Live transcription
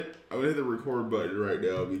I'm gonna hit the record button right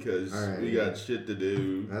now because we got shit to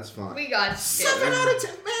do. That's fine. We got 7 out of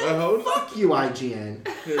 10, man. Fuck you, IGN.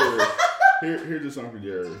 Here's a song for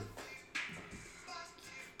Jerry.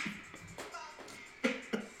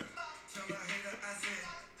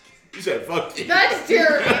 You said fuck you. That's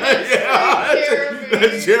Jeremy.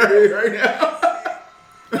 That's Jeremy right now.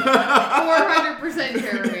 400%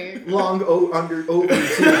 Jeremy. Long over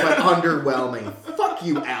two, but underwhelming. Fuck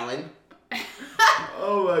you, Alan.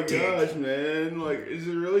 Oh my gosh, man. Like, is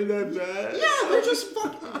it really that bad? Yeah, they're just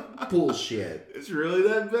fucking bullshit. It's really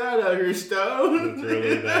that bad out here, Stone. It's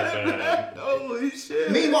really that bad. Holy shit.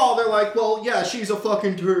 Meanwhile, they're like, well, yeah, she's a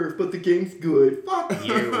fucking turf, but the game's good. Fuck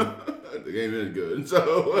you. The game is good,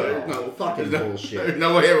 so fucking bullshit. There's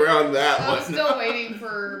no way around that I'm one. still waiting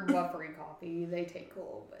for Buffering Coffee. They take a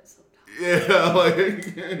little bit sometimes. Yeah,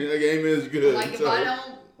 like, the game is good. Like, if I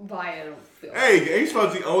don't buy it, I don't feel Hey,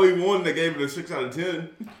 GameSpot's the only one that gave it a 6 out of 10.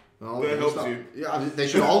 Well, that helps you. Yeah, they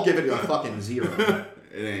should all give it a fucking 0.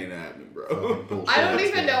 It ain't happening, bro. I don't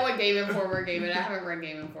even know what Game Informer gave it. I haven't read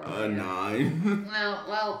Game Informer. A 9.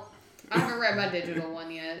 Well, I haven't read my digital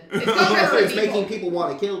one yet. It's It's making people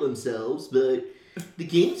want to kill themselves, but the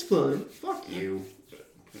game's fun. Fuck you.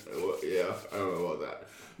 Well, yeah, I don't know about that.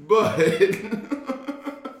 But,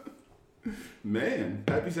 man,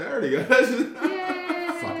 happy Saturday, guys.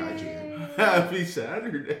 Fuck IGN. Happy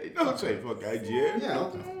Saturday. Don't say fuck IGN. Yeah,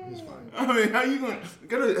 okay. It's fine. I mean, how you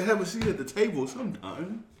gotta have a seat at the table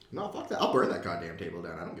sometime. No, fuck that. I'll burn that goddamn table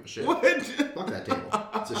down. I don't give a shit. What? Fuck that table.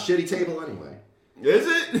 It's a shitty table anyway. Is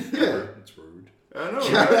it? Yeah. It's rude. I know,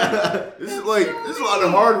 right? This is a lot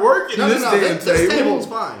of hard work in this damn This table. table's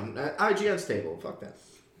fine. IGN's table. Fuck that.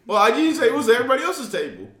 Well, IGN's table is everybody else's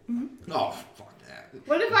table. Oh, fuck that.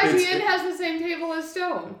 What if IGN has the same table as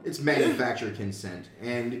Stone? It's manufacturer consent,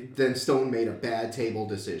 and then Stone made a bad table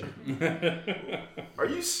decision. Are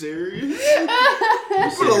you serious?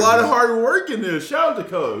 You put a lot of hard work in this. Shout out to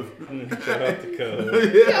Cove. Shout out to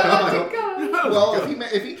Code. Yeah. Well,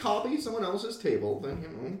 if he copied someone else's table, then, you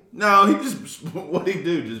know. No, he what he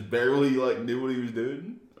do? Just barely knew what he was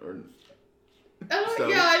doing? Or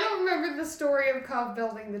I don't remember the story of Cobb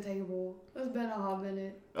building the table. It's been a hot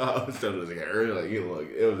minute. Stone doesn't care. Look, it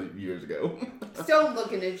was years ago. Stone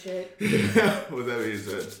looking at shit. What's that being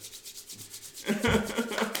said?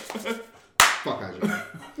 Fuck IGN.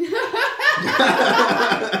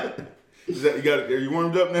 Are you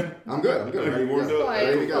warmed up now? I'm good. Are you warmed up?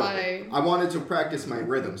 Ready to go. Fine. I wanted to practice my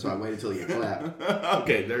rhythm, so I waited till you clap.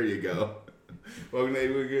 Okay, there you go. Welcome to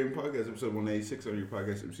 80 Game Podcast, episode 186 on your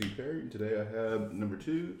podcast, MC Perry. And today I have number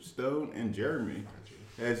 2, Stone, and Jeremy.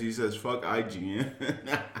 As he says, fuck IGN.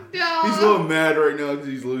 No. He's a little mad right now because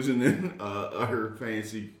he's losing in our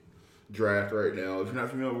fantasy draft right now. If you're not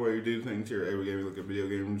familiar with where you do things here at Every Game, you look at video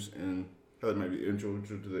games and how they might be integral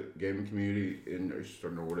to the gaming community and are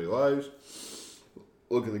starting their everyday lives.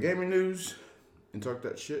 Look at the gaming news and talk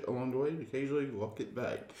that shit along the way and occasionally walk it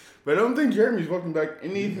back. But I don't think Jeremy's walking back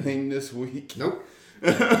anything this week. Nope.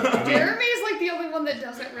 Jeremy's like the only one that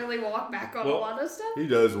doesn't really walk back on a lot of stuff. He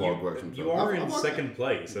does walk back some stuff. You are in second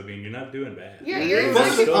place. I mean, you're not doing bad. Yeah, you're in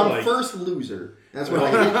second. I'm first loser. That's what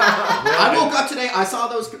I did. I woke up today. I saw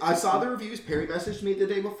the reviews. Perry messaged me the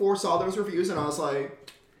day before. Saw those reviews, and I was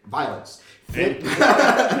like, violence. And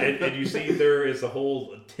you see, there is a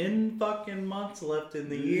whole 10 fucking months left in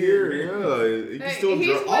the year. Yeah, He's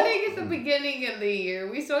winning at the beginning of the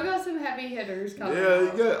year. We still got some heavy hitters coming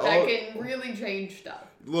out that can really change stuff.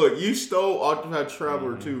 Look, you stole Octopath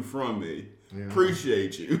Traveler 2 from me. Yeah.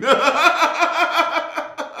 Appreciate you. Look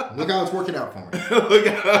how it's working out for me.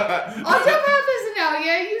 Octopath isn't out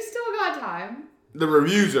yet. You still got time. The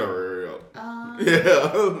reviews are already up.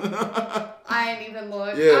 Yeah. I ain't even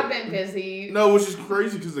looked. Yeah. I've been busy. No, which is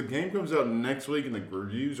crazy because the game comes out next week and the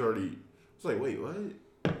reviews already. It's like, wait, what?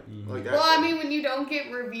 Well, I mean, when you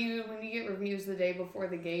get reviews the day before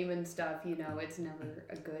the game and stuff, it's never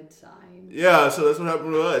a good sign. Yeah, so that's what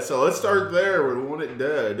happened to us. So let's start there with One It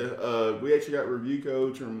Dead. We actually got review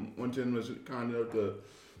coach from 110 was kind enough to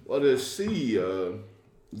let us see.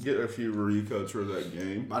 Get a few review codes for that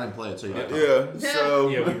game. I didn't play it, so you so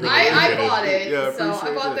I bought it. Yeah, so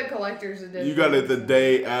I bought the collector's edition. You got it the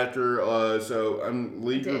day after. So I'm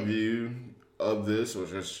lead review of this,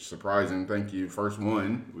 which is surprising. Thank you. First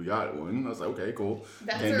one, we got one. I was like, okay, cool.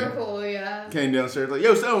 That's real cool, yeah. Came downstairs like,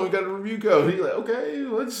 yo, Stone, we got a review code. He's like, okay,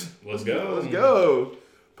 let's go. Let's go.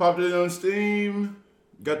 Popped it on Steam.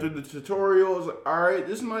 Got through the tutorial. I was like, all right,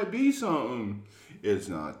 this might be something. It's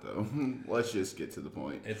not, though. Let's just get to the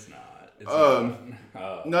point. It's not.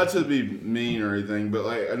 Not to be mean or anything, but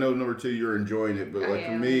I know number 2 you're enjoying it, but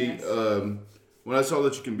for me, when I saw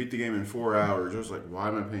that you can beat the game in 4 hours, I was like, why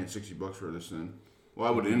am I paying $60 for this then? Why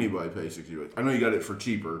would anybody pay $60? I know you got it for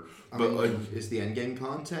cheaper, but is the end game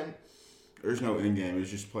content? There's no end game. It's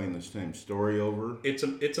just playing the same story over. It's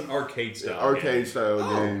an arcade style. Arcade style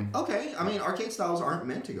game. Okay. I mean, arcade styles aren't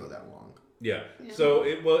meant to go that long. Yeah. So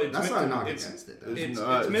it's that's meant not a to, knock it's, against it. Though.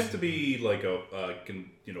 it's meant to be like a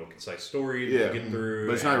concise story to get through.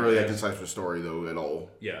 But it's not really a concise story though at all.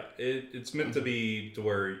 Yeah, it's meant to be to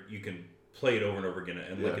where you can play it over and over again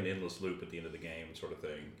and like an endless loop at the end of the game sort of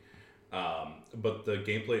thing. But the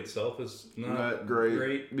gameplay itself is not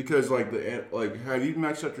great because have you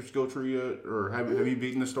maxed out your skill tree yet, or have you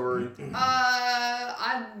beaten the story?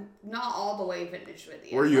 I'm not all the way finished with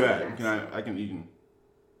it. Where are you at?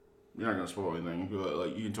 You're not gonna spoil anything.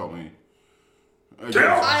 Like you can tell me. I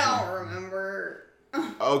don't remember.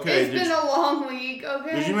 Okay. It's been a long week.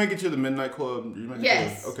 Okay. Did you make it to the Midnight Club?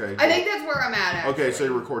 Yes. Okay. Cool. I think that's where I'm at. Actually. Okay, so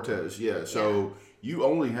you were Cortez. Yeah. So you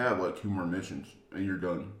only have like 2 more missions and you're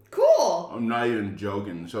done. Cool. I'm not even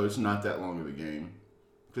joking. So it's not that long of a game.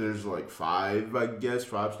 There's like 5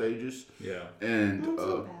 stages. Yeah. And that's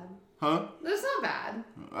not bad. Huh? That's not bad.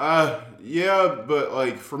 Yeah, but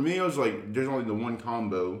like for me, it was like there's only the one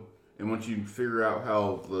combo, and once you figure out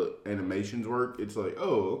how the animations work, it's like,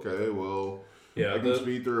 oh, okay, well, I can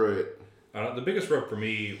speed through it. The biggest rub for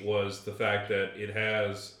me was the fact that it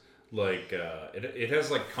has like it has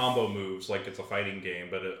like combo moves, like it's a fighting game,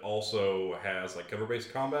 but it also has like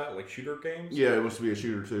cover-based combat, like shooter games. Yeah, it wants to be a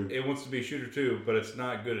shooter too. It wants to be a shooter too, but it's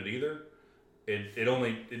not good at either.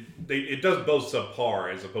 It does both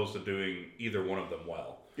subpar as opposed to doing either one of them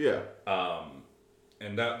well. Yeah.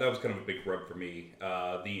 And that was kind of a big rub for me.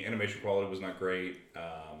 The animation quality was not great.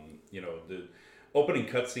 The opening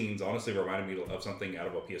cutscenes honestly reminded me of something out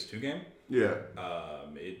of a PS2 game. Yeah.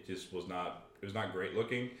 It just was not. It was not great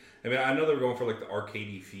looking. I mean, I know they were going for like the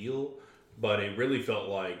arcadey feel, but it really felt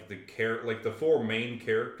like the 4 main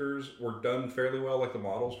characters were done fairly well, like the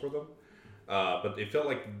models for them. But it felt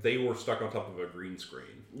like they were stuck on top of a green screen.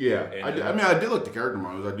 Yeah, I did like the character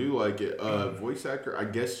models. I do like it. Voice actor, I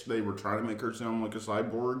guess they were trying to make her sound like a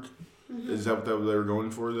cyborg. Mm-hmm. Is that what they were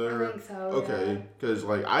going for there? I think so. Okay, because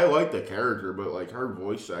like I like the character, but like her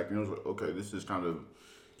voice acting, I was like, okay, this is kind of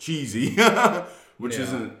cheesy, which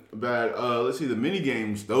isn't bad. Let's see, the mini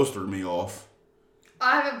games, those threw me off.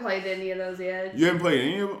 I haven't played any of those yet. You haven't played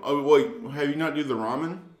any of them? Oh, wait, have you not do the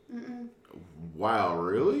ramen? Mm-mm. Wow,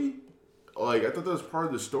 really? Like, I thought that was part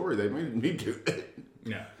of the story. They made me do it.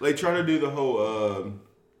 Yeah. They try to do the whole,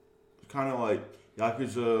 kind of like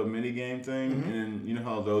Yakuza minigame thing. Mm-hmm. And you know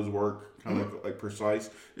how those work? Kind of like precise.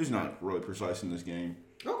 It's not really precise in this game.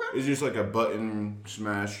 Okay. It's just like a button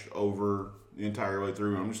smash over the entire way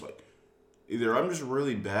through. And I'm just like, either I'm just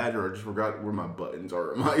really bad or I just forgot where my buttons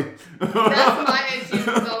are. That's my issue,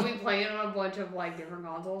 because I'll be playing on a bunch of like different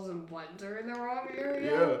consoles and buttons are in the wrong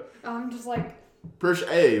area. Yeah. I'm just like... Push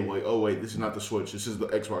A, like, oh wait, this is not the Switch, this is the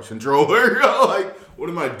Xbox controller. Like, what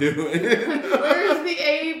am I doing? Where's the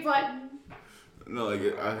A button? No, like,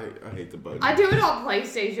 I hate the button. I do it on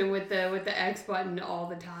PlayStation with the X button all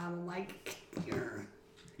the time. I'm like,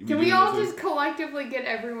 can we all just collectively get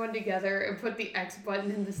everyone together and put the X button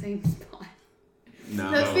in the same spot? No.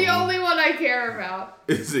 That's the only one I care about.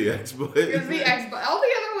 It's the X button. It's the X button. All the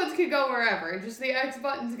other ones could go wherever. Just the X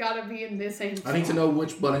button's gotta be in the same spot. I need to know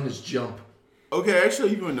which button is jump. Okay,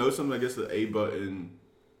 actually, you want to know something? I guess the A button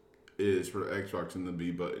is for the Xbox and the B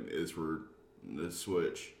button is for the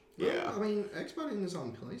Switch. Yeah. I mean, X button is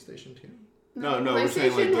on PlayStation too. No, we're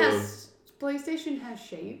saying like PlayStation has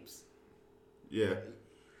shapes. Yeah.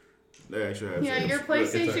 They actually have. Yeah, shapes. your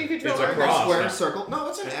PlayStation controller. It's a cross. Square circle. No,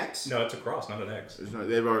 it's an X. No, it's a cross, not an X. It's not.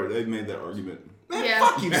 They've made that argument. Man, Yeah.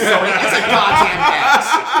 fuck you, Sony. It's a goddamn X.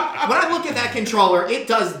 When I look at that controller, it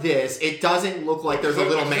does this. It doesn't look like there's a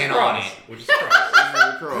little man on it. Which is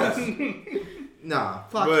a cross. Cross. Nah,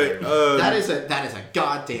 fuck But, you. That is a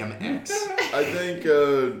goddamn X. I think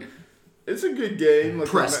it's a good game. Like,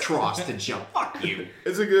 Press cross to jump. Fuck you.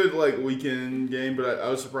 It's a good like weekend game, but I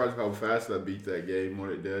was surprised how fast I beat that game when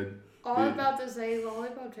it did. All I'm about to say,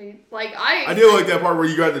 Lollipop Chain. Like, I did like that part where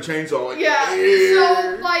you got the chainsaw. Like, yeah.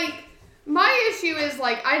 So, like, my issue is,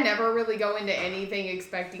 like, I never really go into anything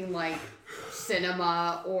expecting, like,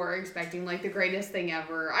 cinema or expecting, like, the greatest thing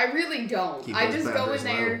ever. I really don't. I just go in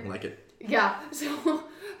there. Like it. Yeah. So,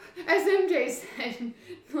 as MJ said,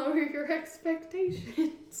 lower your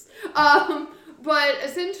expectations. But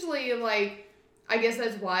essentially, like, I guess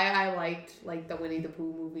that's why I liked like the Winnie the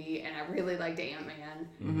Pooh movie, and I really liked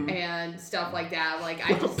Ant-Man and stuff like that. Like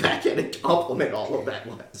I just backhanded compliment all of that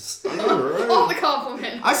was. all the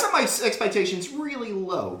compliments. I set my expectations really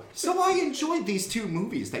low, so I enjoyed these 2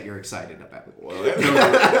 movies that you're excited about. Well,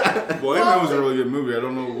 Ant-Man was a really good movie. I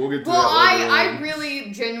don't know. We'll get to that later. I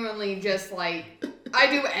really genuinely just like. I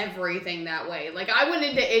do everything that way. Like, I went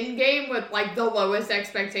into Endgame with, like, the lowest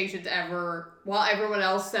expectations ever, while everyone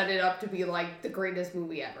else set it up to be, like, the greatest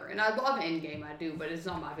movie ever. And I love Endgame, I do, but it's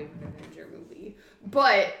not my favorite Avenger movie.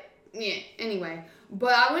 But, yeah, anyway.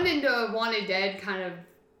 But I went into Wanted Dead kind of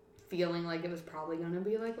feeling like it was probably going to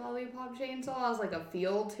be, like, Lollipop Chainsaw. I was, like, a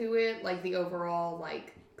feel to it, like, the overall,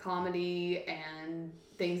 like, comedy and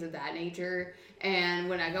things of that nature. And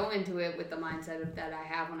when I go into it with the mindset of that I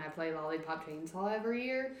have when I play Lollipop Chainsaw every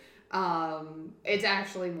year, it's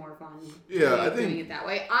actually more fun. Doing it that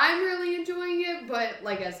way. I'm really enjoying it, but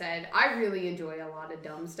like I said, I really enjoy a lot of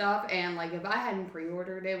dumb stuff. And like if I hadn't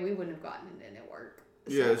pre-ordered it, we wouldn't have gotten it at work.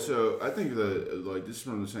 Yeah, so I think that like this is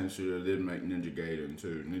from the same studio that did make Ninja Gaiden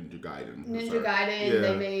too. Ninja Gaiden.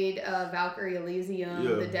 They made Valkyrie Elysium,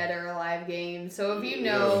 the Dead or Alive games. So if you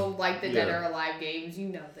know like the Dead or Alive games, you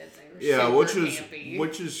know that they're super campy.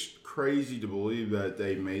 Which is crazy to believe that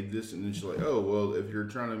they made this and it's like, oh well, if you're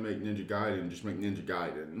trying to make Ninja Gaiden, just make Ninja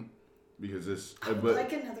Gaiden because this. I would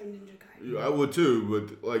like another Ninja Gaiden. I would too,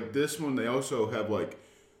 but like this one, they also have like.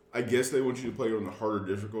 I guess they want you to play on the harder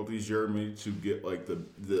difficulties, Jeremy, to get like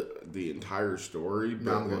the entire story.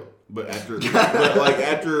 But after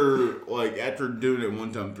doing it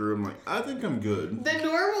one time through, I'm like, I think I'm good. The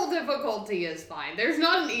normal difficulty is fine. There's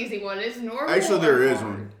not an easy one. It's normal. Actually, there is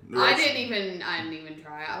one. I didn't even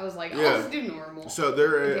try. I was like, I'll just do normal. So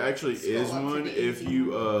there actually is one. If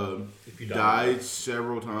you died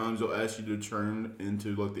several times, they'll ask you to turn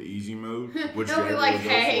into like the easy mode, which they'll be like,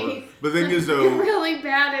 hey, but the thing is though, you're really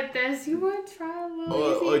bad at this. You want to try a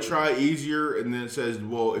little easy? Like try easier, and then it says,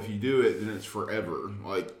 well, if you do it, then it's forever.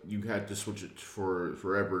 Like you have to switch it for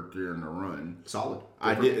forever during the run. Solid.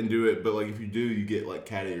 I didn't do it, but like if you do, you get like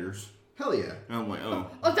cat ears. Hell yeah. And I'm like, oh.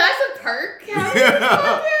 Oh, that's a perk? Cat ears?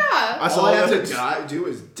 Yeah. All I have to do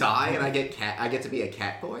is die, and I get to be a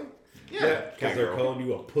cat boy? Yeah, because they're calling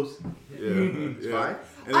you a pussy. Yeah. It's fine.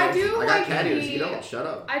 And I do I like got cat ears. You don't. Shut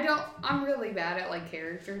up. I'm really bad at like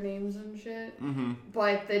character names and shit. Mm-hmm.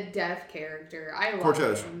 But the deaf character, I love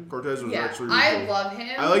Cortez. him. Cortez was actually really I cool. love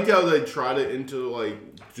him. I liked how they tried it into like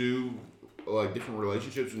do like different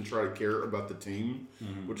relationships and try to care about the team,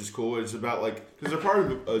 which is cool. It's about like because they're part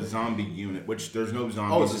of a zombie unit, which there's no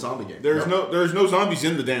zombies. Oh, it's a zombie game. There's no zombies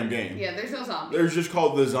in the damn game. Yeah, there's no zombies. There's just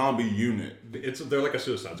called the zombie unit. They're like a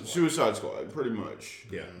Suicide Squad. Suicide Squad, pretty much.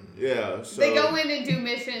 Yeah. Yeah. So they go in and do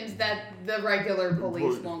missions that the regular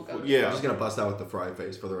police won't go. Yeah. I'm just gonna bust out with the fry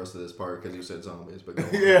face for the rest of this part because you said zombies. But go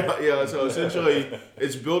on. yeah. So essentially,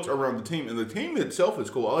 it's built around the team, and the team itself is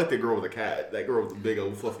cool. I like the girl with the cat. That girl with the big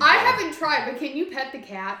old fluffy. I tail. haven't tried, but can you pet the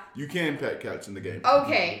cat? You can pet cats in the game.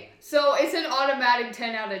 Okay, so it's an automatic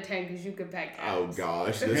 10 out of 10 because you can pet cats. Oh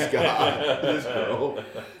gosh, this guy, this girl.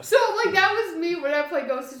 So like that was me when I played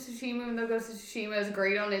Ghost of Tsushima, even though Ghost of Tsushima is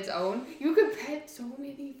great on its own. You could pet so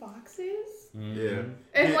many foxes. Yeah.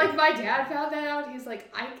 And like my dad found that out. He's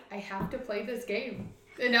like, I have to play this game.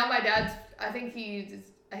 And now my dad's, I think he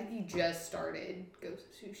just started Ghost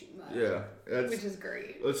of Tsushima. Yeah. Which is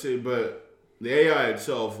great. Let's see, but the AI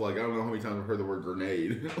itself, like, I don't know how many times I've heard the word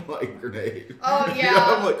grenade. Like, grenade. Oh, yeah.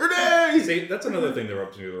 I'm like, grenade! See, that's another thing they're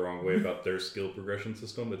up to me the wrong way about their skill progression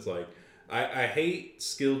system. It's like, I hate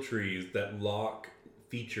skill trees that lock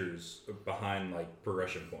features behind, like,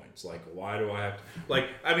 progression points. Like, why do I have to... Like,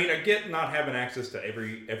 I mean, I get not having access to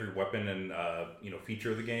every weapon and,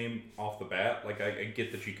 feature of the game off the bat. Like, I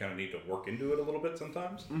get that you kind of need to work into it a little bit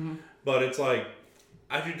sometimes. Mm-hmm. But it's like...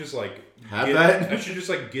 I should just I should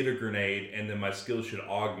just get a grenade, and then my skill should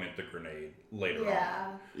augment the grenade later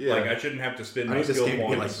on. Yeah. Like I shouldn't have to spend my skill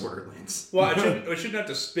points. Like Borderlands. Well, I shouldn't have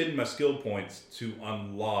to spend my skill points to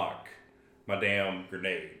unlock my damn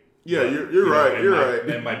grenade. Yeah, you're right. You're right.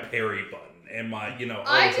 And my parry button, and my all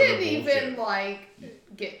I this didn't other even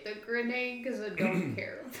bullshit. get the grenade because I don't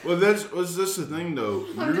care. Well, that's the thing though.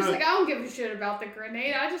 I'm just I don't give a shit about the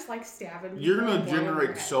grenade. I just like stabbing. You're gonna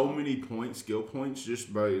generate so many skill points,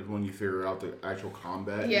 just by when you figure out the actual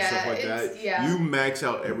combat and stuff like that. Yeah. You max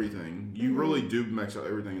out everything. You really do max out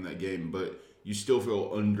everything in that game, but you still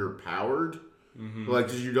feel underpowered. Mm-hmm. Like,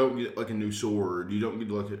 cause you don't get like a new sword, you don't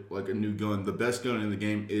get like a new gun. The best gun in the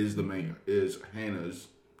game is Hannah's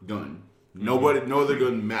gun. No other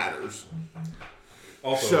gun matters.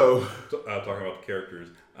 Also, talking about the characters,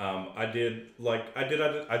 I did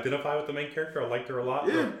identify with the main character. I liked her a lot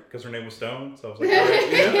because her name was Stone. So I was like,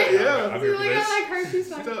 yeah. I'm here for this. I like her. She's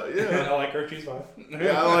fine. I like her. She's fine.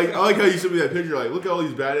 Yeah, I like how you sent me that picture. Like, look at all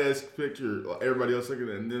these badass pictures. Everybody else looking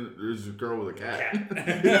at it, and then there's a girl with a cat.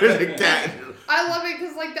 There's a cat. I love it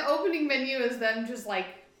because like the opening menu is them just like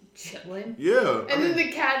chilling. Yeah. And then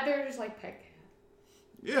the cat, they're just like pet cat.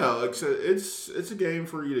 Yeah, like I said, it's a game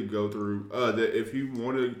for you to go through. That if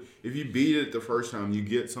you beat it the first time, you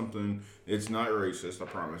get something. It's not racist, I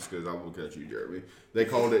promise, because I'll look at you, Jeremy. They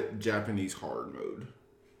called it Japanese hard mode.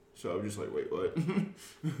 So I'm just like, wait, what?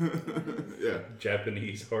 Yeah.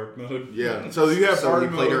 Japanese hard mode. Yeah. So you have hard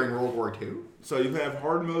mode. Play during World War II. So you have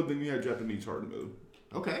hard mode, then you have Japanese hard mode.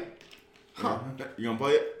 Okay. Huh. You gonna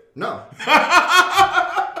play it? No.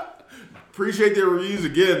 Appreciate their reviews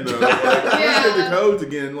again, though. Like, appreciate the codes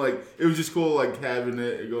again. Like, it was just cool, like, having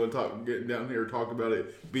it and getting down here, talk about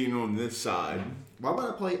it, being on this side. Why would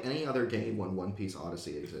I play any other game when One Piece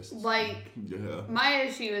Odyssey exists? Like, yeah. My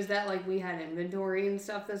issue is that, like, we had inventory and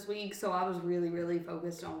stuff this week, so I was really, really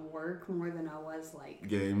focused on work more than I was, like,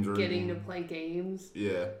 games or getting to play games.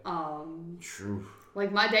 Yeah. True.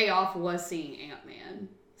 Like, my day off was seeing Ant-Man,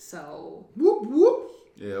 so... Whoop, whoop.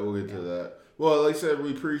 Yeah, we'll get to that. Well, like I said,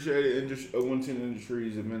 we appreciate it. 110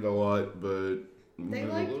 Industries, it meant a lot, but... They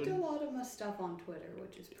liked a lot of my stuff on Twitter,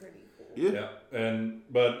 which is pretty cool. Yeah.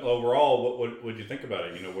 But overall, what would you think about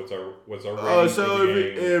it? You know, what's our rating so for the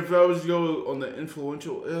game? if I was to go on the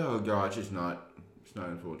influential, oh gosh, it's not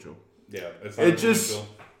influential. Yeah, it's not influential.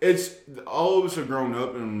 It's all of us have grown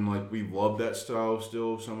up and like we love that style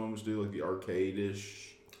still. Some of us do like the arcade-ish.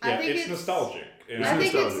 Yeah, it's nostalgic. I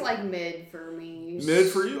think it's like mid for me. Mid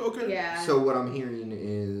for you? Okay. Yeah. So what I'm hearing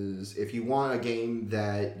is if you want a game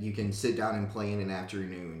that you can sit down and play in an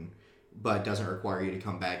afternoon, but doesn't require you to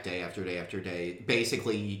come back day after day after day,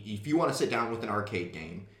 basically, if you want to sit down with an arcade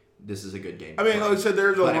game, this is a good game. I mean, like I said,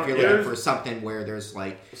 there's a lot. But if you're looking for something where there's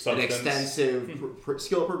like Substance. an extensive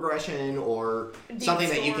skill progression or Deep something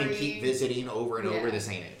that you story. can keep visiting over and over, Yeah. this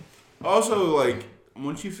ain't it. Also, like,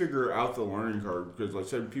 once you figure out the learning curve, because like I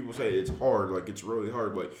said, people say it's hard, like it's really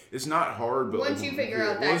hard, but it's not hard. But Once like, you figure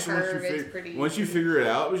out that curve, it's pretty Once you easy. figure it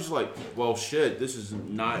out, it's just like, well, shit, this is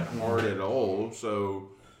not hard at all. So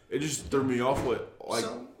it just threw me off.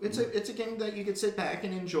 So it's a game that you could sit back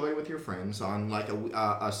and enjoy with your friends on like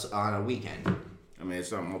on a weekend. I mean,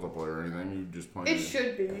 it's not multiplayer or anything. You just play. It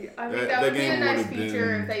should be. I That think that would be a game nice would've feature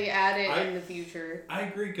been- if they add it in the future. I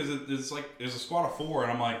agree because it's like there's a squad of 4,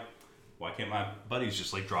 and I'm like, why can't my buddies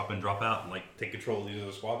just like drop in, drop out, and like take control of these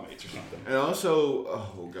other squad mates or something? And also,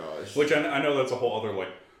 oh gosh, Which I know that's a whole other like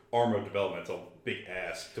arm of development. It's a big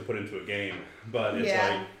ask to put into a game, but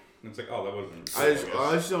it's like oh, that wasn't.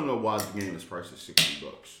 I just don't know why the game is priced at $60.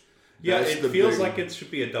 Yeah, That's it the feels big- like it should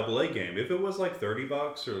be a AA game. If it was like $30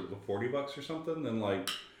 or $40 or something, then like,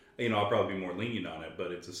 you know, I'll probably be more lenient on it.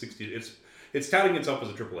 But it's a 60. It's touting itself as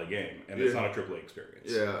a AAA game, and it's not a AAA experience.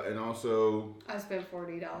 Yeah, and also, I spent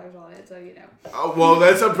 $40 on it, so you know. oh well,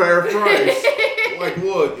 that's a fair price. Like,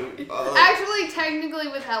 look, Actually, technically,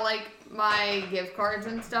 with how like my gift cards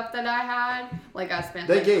and stuff that I had, like I spent.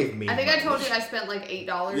 They like, gave me I think I money. told you I spent like $8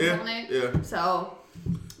 on it. yeah. So,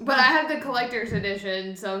 but I have the collector's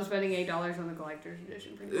edition, so I'm spending $8 on the collector's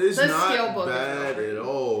edition. It's the not skill book bad is at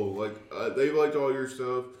all. Like they liked all your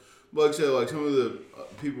stuff. But like I said, like some of the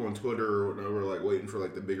people on Twitter or whatever, like waiting for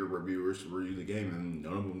like the bigger reviewers to review the game, and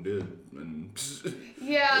none of them did. And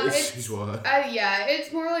Yeah, it's why. yeah,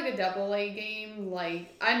 it's more like a AA game.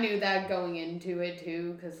 Like I knew that going into it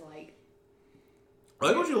too, because like I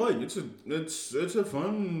like what you like. It's a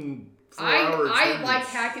fun 4-hour I experience. like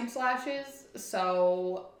hack and slashes,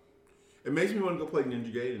 so It makes me want to go play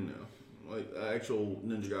Ninja Gaiden now, like actual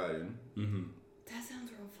Ninja Gaiden. Mm-hmm. that sounds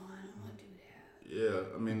real fun. I want to do that.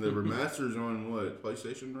 Yeah, I mean the remaster's on what,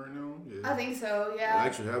 PlayStation right now? Yeah. I think so. I Yeah.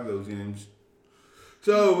 actually have those games.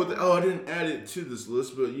 So, I didn't add it to this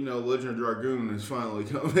list, but you know, Legend of Dragoon is finally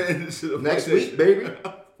coming into the Next PlayStation week, baby.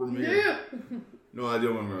 premiere. Yeah. No idea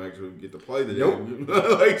when I'm gonna actually get to play the Nope. game.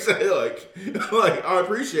 Like say, like I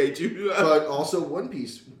appreciate you. But also One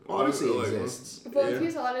Piece Odyssey Like, exists. One Yeah.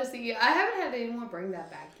 Piece Odyssey. I haven't had anyone bring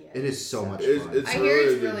that back yet. It is so much It's, fun. it's I a hear it's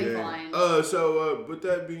really good really game. fun. So with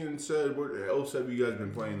that being said, what else have you guys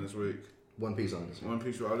been playing this week? One Piece Odyssey. One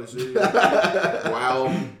Piece Odyssey.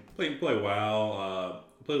 Wow. Play WoW.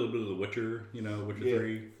 Play a little bit of The Witcher. You know, Witcher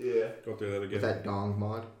 3. Yeah. Go through that again. With that Dong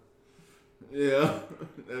mod. Yeah.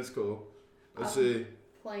 That's cool. Let's see.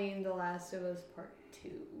 Playing The Last of Us Part 2,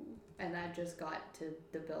 and I just got to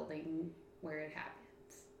the building where it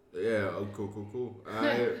happens. Yeah. Oh, cool.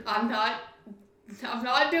 I'm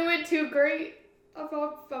not doing too great. I'm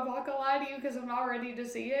not gonna lie to you because I'm not ready to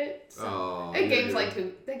see it. So. Oh, That game's like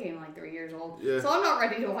 3 years old. Yeah. So I'm not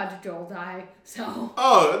ready to watch Joel die. So.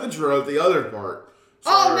 Oh, I thought you wrote the other part.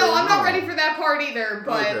 Oh no, Sorry, I'm not ready for that part either.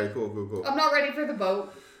 But Okay, cool. I'm not ready for the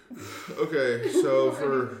boat. Okay, so I'm not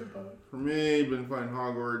ready for the boat. for me, been playing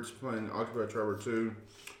Hogwarts, playing Octopath Traveler 2.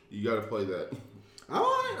 You gotta play that.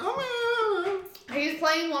 He's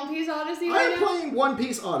playing One Piece Odyssey right I'm now. playing One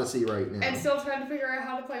Piece Odyssey right now. And still trying to figure out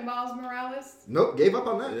how to play Miles Morales. Nope, gave up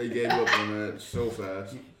on that. They gave up on that so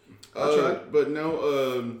fast. I'll try. But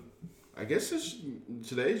no, I guess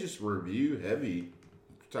today's just review heavy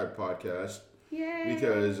type podcast Yay.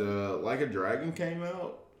 because Like a Dragon came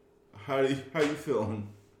out. How you feeling?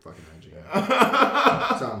 Fucking IGN.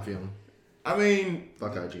 That's how I'm feeling. I mean,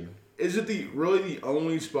 Fuck IGN. is it really the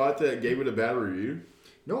only spot that gave it a bad review?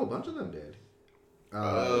 No, a bunch of them did.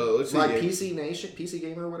 Let's see. Like PC Nation, PC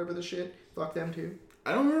Gamer, or whatever the shit. Fuck them too.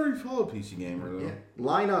 I don't really follow PC Gamer though. Yeah.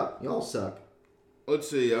 Line up. Y'all suck. Let's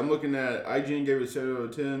see. I'm looking at IGN gave it a 7 out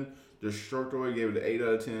of 10. Destructoid gave it an 8 out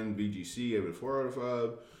of 10. VGC gave it a 4 out of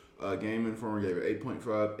 5. Game Informer gave it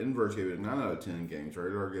 8.5. Inverse gave it a 9 out of 10. Games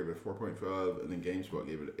Radar gave it a 4.5. And then GameSpot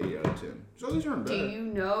gave it an 8 out of 10. So these aren't bad. Do you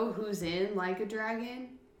know who's in Like a Dragon?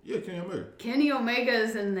 Yeah, Kenny Omega. Kenny Omega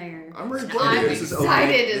is in there. I'm ready to I'm play This this. is excited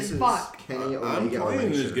Omega- as this is fuck. Kenny I'm Omega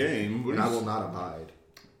playing this erasure, game. and I will not abide.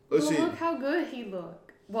 Let's Well, see. look how good he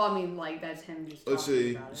look. Well, I mean, like, that's him just Let's talking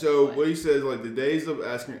see. about it, So but- what he says, like the days of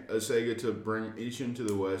asking Sega to bring Ishin to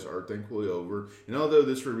the West are thankfully over. And although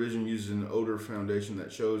this revision uses an older foundation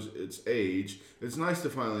that shows its age, it's nice to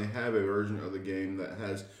finally have a version of the game that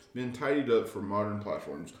has been tidied up for modern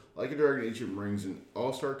platforms. Like a Dragon, Ishin brings an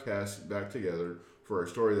all-star cast back together for a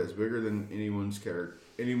story that's bigger than any one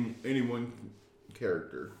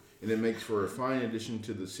character, and it makes for a fine addition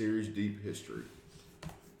to the series' deep history.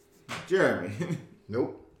 Jeremy,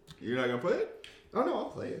 Nope. you're not gonna play it? Oh no, I'll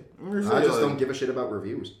play it. I'm gonna I say, just like, don't give a shit about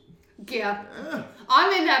reviews. Yeah. eh.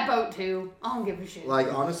 I'm in that boat, too. I don't give a shit.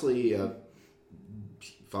 Like honestly,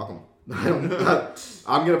 fuck them.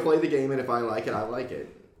 I'm gonna play the game, and if I like it, I like it.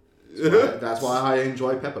 That's why I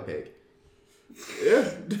enjoy Peppa Pig. Yeah,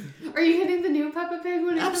 Are you hitting the new Peppa Pig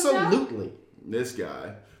when it comes out? Absolutely. this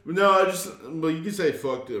guy. But no, but you can say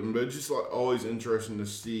fuck him. But it's just like always interesting to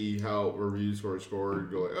see how reviews were scored.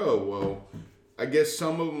 Go like, oh well, I guess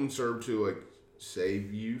some of them serve to like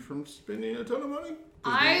save you from spending a ton of money.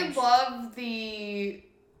 I love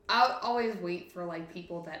I always wait for like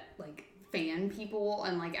people that like fan people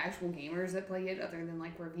and like actual gamers that play it other than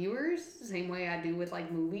like reviewers. The same way I do with like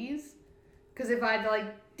movies. Because if I like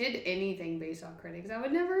did anything based on critics, I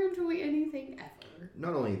would never enjoy anything ever.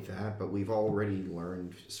 Not only that, but we've already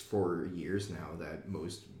learned for years now that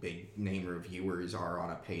most big name reviewers are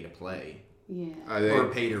on a pay to play Yeah. or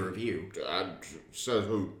pay to review. Says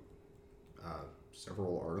who?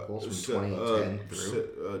 Several articles from 2010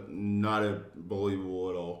 through. Not believable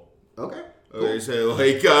at all. Okay. They say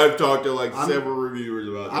like I've talked to like several reviewers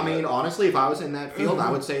about. I that. mean, honestly, if I was in that field,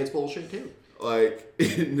 I would say it's bullshit too. Like,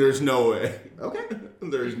 there's no way. Okay,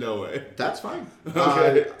 There's no way. that's fine.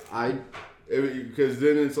 Okay. Because Because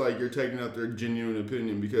then it's like you're taking out their genuine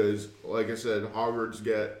opinion. Because, like I said, Hogwarts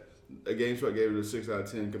GameSpot gave it a 6 out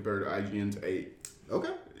of 10 compared to IGN's 8.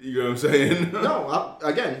 okay. You know what I'm saying? No,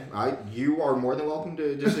 you are more than welcome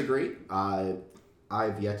to disagree.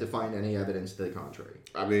 I've yet to find any evidence to the contrary.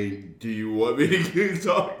 I mean, do you want me to get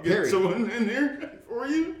Period. someone in here for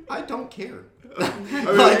you? I don't care. I mean,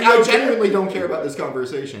 I genuinely don't care about this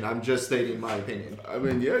conversation. I'm just stating my opinion. I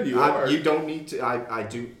mean, yeah, you are. You don't need to. I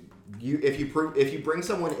do. If you bring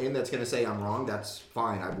someone in that's gonna say I'm wrong, that's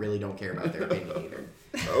fine. I really don't care about their opinion either.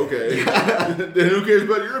 Okay. Then who cares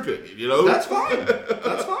about your opinion, you know? That's fine.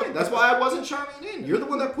 That's fine. That's why I wasn't chiming in. You're the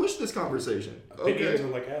one that pushed this conversation. Opinions Okay. are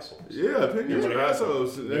like assholes. Yeah, opinions are Everybody has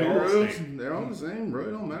assholes. them. They're all the same, bro.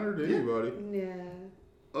 It don't matter to anybody. Yeah.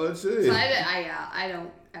 Let's see. So I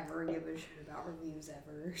don't ever give a shit about reviews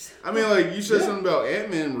ever. So. I mean, like, you said something about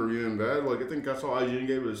Ant-Man reviewing bad. Like, I think I saw IGN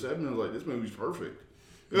gave it a 7 and I was like, this movie's perfect.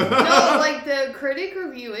 No, like the critic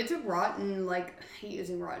review, it's a rotten, like, I hate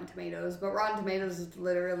using Rotten Tomatoes, but Rotten Tomatoes is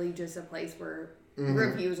literally just a place where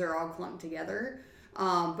reviews are all clumped together.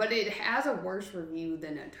 But it has a worse review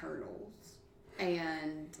than Eternals,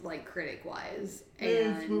 and, like, critic-wise.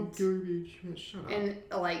 And, Shut up. and,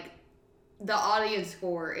 like, the audience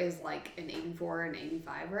score is, like, an 84 and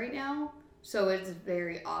 85 right now. So it's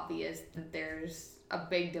very obvious that there's a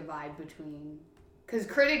big divide between... Because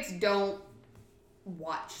critics don't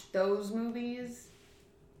watch those movies,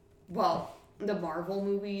 well, the Marvel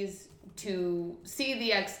movies, to see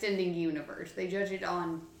the extending universe. They judge it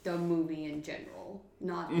on the movie in general,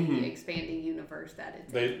 not the expanding universe that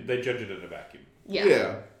it's in. They judge it in a vacuum. Yeah.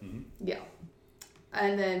 Yeah. Yeah.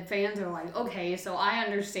 And then fans are like, okay, so I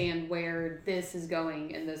understand where this is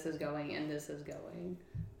going, and this is going, and this is going.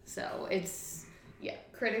 So it's, yeah,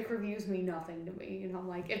 critic reviews mean nothing to me. And I'm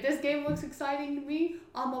like, if this game looks exciting to me,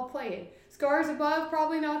 I'm going to play it. Scars Above,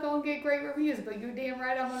 probably not going to get great reviews, but you're damn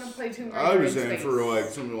right I'm going to play Tomb Raider. I was saying for like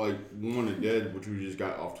something like Wanted Dead, which we just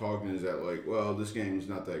got off talking, is that like, well, this game's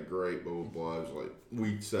not that great, blah, blah, blah. It's like,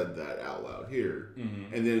 we said that out loud here.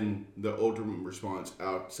 And then the ultimate response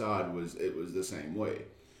outside was, it was the same way.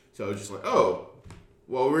 So it's just like, oh,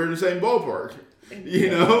 well, we're in the same ballpark.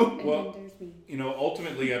 You know? Well, you know,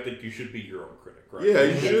 ultimately, I think you should be your own critic, right? Yeah,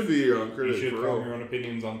 you should be your own critic. You should form your own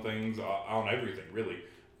opinions on things, on everything, really.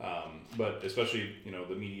 But especially, you know,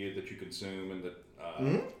 the media that you consume and the,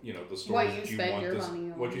 you know, the stories that you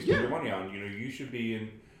want what you spend your money on. You know, you should be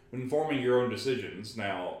informing your own decisions.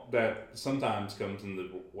 Now, that sometimes comes in the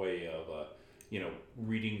way of, you know,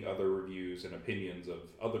 reading other reviews and opinions of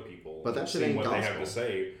other people, but that should seeing ain't what gospel. they have to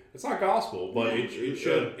say. It's not gospel, but it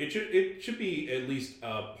should be at least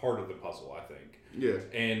a part of the puzzle, I think. Yeah.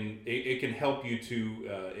 And it can help you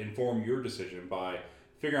to inform your decision by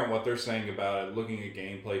figuring out what they're saying about it, looking at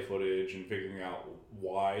gameplay footage, and figuring out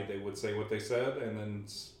why they would say what they said, and then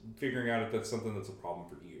figuring out if that's something that's a problem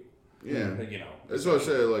for you. Yeah, you know, that's what I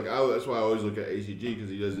said. Like, that's why I always look at ACG, because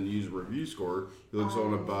he doesn't use a review score. He looks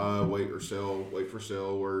on a buy, wait for sell,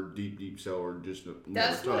 or deep sell, or just never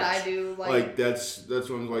that's what I do. Like that's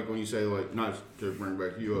when like when you say like, not to bring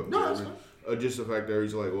back you up, no, Jeremy, just the fact that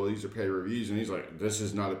he's like, well, these are paid reviews, and he's like, this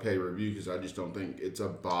is not a paid review because I just don't think it's a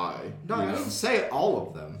buy. No, I didn't say all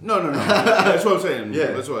of them. No. That's what I'm saying.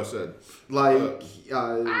 Yeah, that's what I said. Like.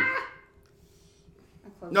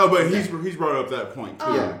 No, but he's brought up that point too.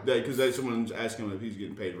 Yeah, because someone's asking him if he's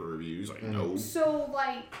getting paid for reviews. Like, no. So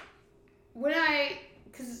like,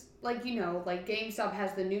 because like, you know, like GameStop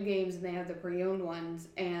has the new games and they have the pre-owned ones,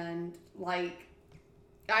 and like,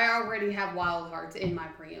 I already have Wild Hearts in my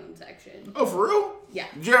pre-owned section. Oh, for real? Yeah.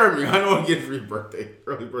 Jeremy, I know what to get for your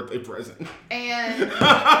early birthday present. And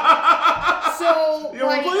so you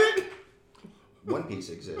want to play it? One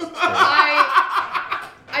Piece exists.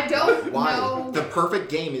 I don't Why? know. The perfect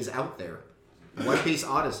game is out there. One Piece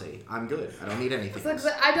Odyssey. I'm good. I don't need anything else.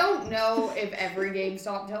 I don't know if every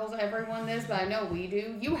GameStop tells everyone this, but I know we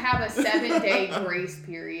do. You have a 7-day grace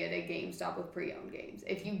period at GameStop with pre-owned games.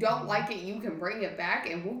 If you don't like it, you can bring it back,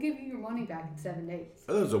 and we'll give you your money back in 7 days.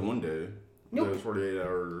 I thought it was a 1 day. Nope. It was 48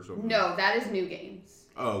 hours or something. No, that is new games.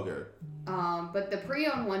 Oh, okay. But the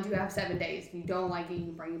pre-owned ones, you have 7 days. If you don't like it, you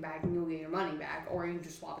can bring it back and you'll get your money back, or you can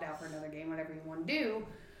just swap it out for another game, whatever you want to do.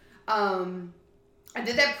 I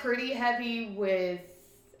did that pretty heavy with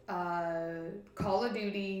Call of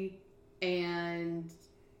Duty and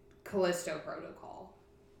Callisto Protocol,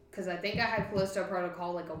 because I think I had Callisto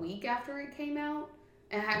Protocol like a week after it came out,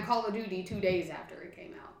 and I had Call of Duty 2 days after it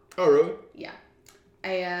came out. Oh, really? Yeah.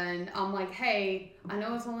 And I'm like, hey, I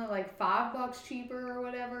know it's only like $5 cheaper or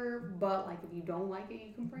whatever, but like if you don't like it,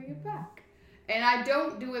 you can bring it back. And I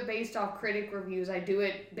don't do it based off critic reviews. I do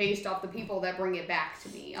it based off the people that bring it back to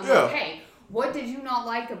me. I'm like, hey, what did you not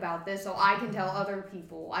like about this, so I can tell other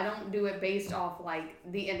people? I don't do it based off like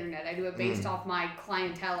the internet. I do it based off my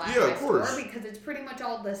clientele at my store, because it's pretty much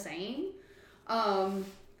all the same.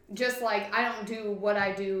 Just like I don't do what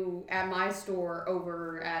I do at my store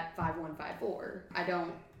over at 5154. I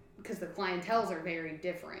don't, because the clienteles are very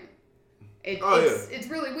different. It's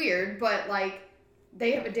really weird, but like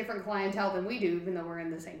they have a different clientele than we do, even though we're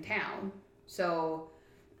in the same town. So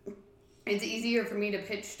it's easier for me to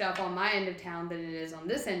pitch stuff on my end of town than it is on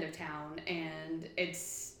this end of town, and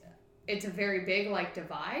it's a very big like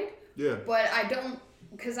divide. Yeah. But I don't,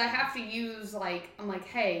 because I have to use like, I'm like,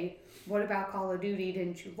 hey, what about Call of Duty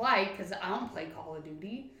didn't you like? Because I don't play Call of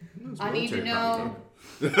Duty. I need to know.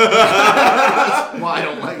 Well, I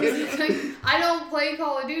don't like it. I don't play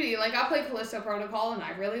Call of Duty. Like, I played Callisto Protocol and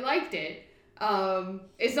I really liked it.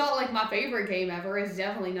 It's not like my favorite game ever. It's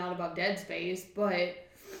definitely not above Dead Space, but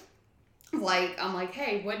like, I'm like,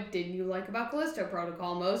 hey, what didn't you like about Callisto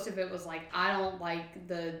Protocol? Most of it was like, I don't like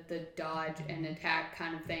the dodge and attack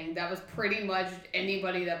kind of thing. That was pretty much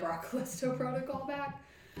anybody that brought Callisto Protocol back.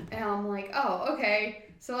 And I'm like, oh, okay.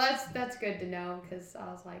 So that's good to know, because I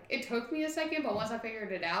was like, it took me a second, but once I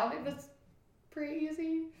figured it out, it was pretty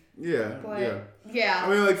easy. Yeah, but, yeah. I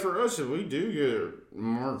mean, like, for us, if we do get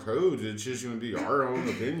more codes, it's just going to be our own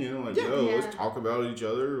opinion. Like, let's talk about each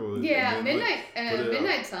other. Yeah,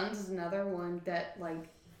 Midnight Suns is another one that, like,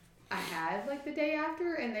 I had, like, the day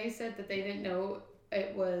after, and they said that they didn't know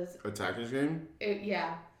it was... Attacker's game?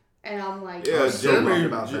 Yeah. And I'm like, Yeah, so Jeremy,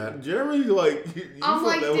 about that. Jeremy, like, I'm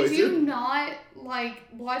like, that way did you too. not like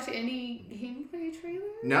watch any gameplay trailers?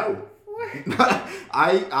 No. before?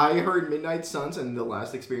 I heard Midnight Suns, and the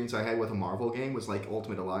last experience I had with a Marvel game was like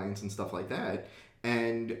Ultimate Alliance and stuff like that.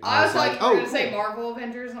 And I was like, you were oh, gonna say cool. Marvel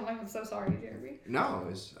Avengers. I'm like, I'm so sorry, Jeremy. No,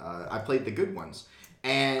 it was, I played the good ones,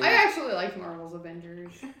 and I actually liked Marvel's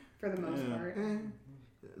Avengers for the most part.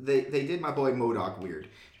 they did my boy MODOK weird.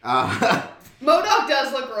 MODOK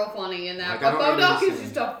does look real funny in that, Like, I but don't MODOK is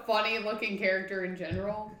understand. just a funny looking character in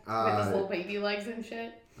general with his little baby legs and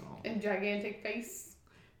shit Oh. and gigantic face.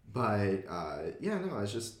 But yeah, no,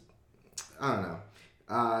 it's just I don't know.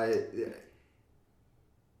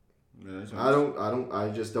 I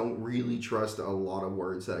just don't really trust a lot of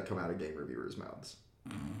words that come out of game reviewers' mouths.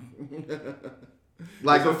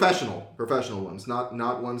 Like professional ones,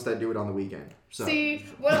 not ones that do it on the weekend. So. See,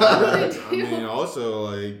 what I'm gonna do, I mean, also,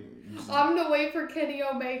 like, I'm gonna wait for Kenny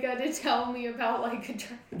Omega to tell me about like a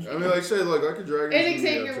dragon. I mean, like I said, like a dragon. And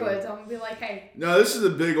Xavier Woods, I'm gonna be like, hey. No, this is a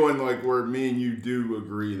big one, like, where me and you do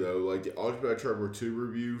agree, though. Like, the Octopath Traveler 2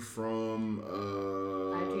 review from,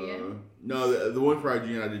 IGN? No, the one from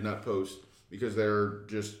IGN I did not post, because they're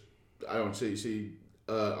just, I don't see,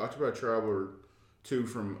 Octopath Traveler 2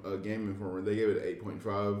 from Game Informer, they gave it an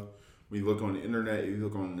 8.5. When you look on the internet, you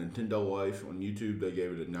look on Nintendo Life, on YouTube, they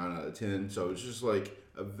gave it a 9 out of 10. So it's just like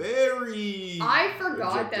a very... I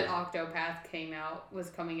forgot objective. that Octopath was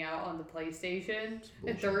coming out on the PlayStation.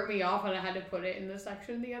 It threw me off and I had to put it in the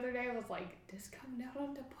section the other day. I was like, this coming out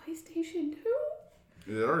on the PlayStation too?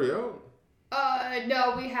 Is it already out?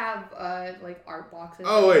 No, we have like art boxes.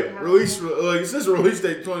 Oh wait, that we have release, on like it says release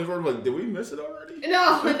date 24. I'm like, did we miss it already? there.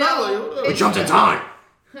 No, Like, no. hold up. We jumped in time.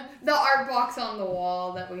 The art box on the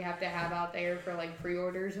wall that we have to have out there for like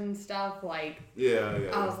pre-orders and stuff. Like, Yeah.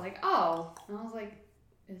 I was like, oh. And I was like,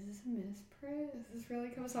 is this a misprint? Is this really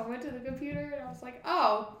coming? So I went to the computer and I was like,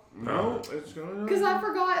 oh. No, it's going. Because I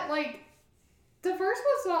forgot, like, the first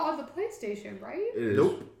one's not on the PlayStation, right? It is.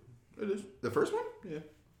 Nope. It is. The first one? Yeah.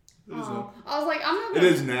 It is. Oh. I was like, I'm not It gonna.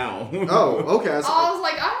 is now. Oh, okay. I was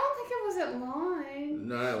like, I don't think it was at launch.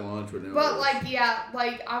 Not at launch, but now. But it is. like, yeah,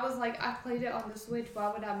 like I was like, I played it on the Switch.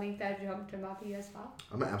 Why would I make that jump to my PS5?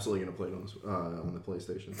 I'm absolutely gonna play it on the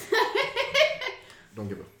PlayStation. Don't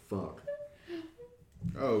give a fuck.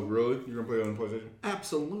 Oh, really? You're gonna play it on the PlayStation?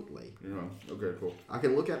 Absolutely. Yeah. Okay, cool. I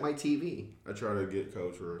can look at my TV. I try to get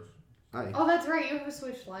codes for us. Oh, that's right. You have a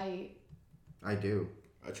Switch Lite. I do.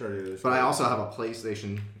 I try to do this. But I also have a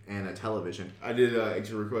PlayStation and a television. I did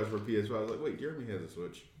extra request for PS5. I was like, wait, Jeremy has a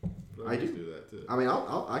Switch. But I just do. do that too. I mean,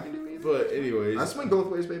 I can do either. But anyways, I swing both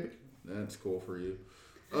ways, baby. that's cool for you.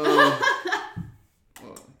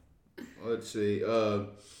 Let's see.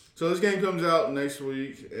 So this game comes out next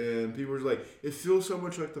week, and people are like, it feels so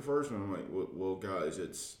much like the first one. I'm like, well, guys,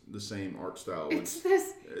 it's the same art style. It's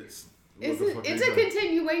this. It's It's a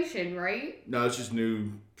continuation, right? No, it's just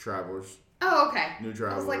new travelers. Oh, okay. New I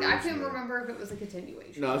travelers. was like, I couldn't yeah. remember if it was a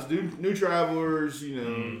continuation. No, it's new travelers. You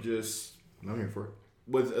know, just I'm here for it.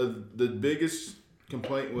 with the biggest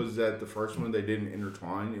complaint was that the first one they didn't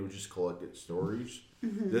intertwine. It was just collected stories.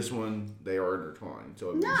 Mm-hmm. This one they are intertwined,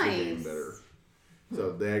 so it makes the game Nice. better.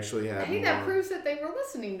 So they actually have. Hey, more. that proves that they were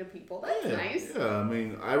listening to people. That's Yeah, nice. Yeah, I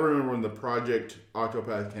mean, I remember when the Project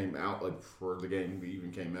Octopath came out, like before the game even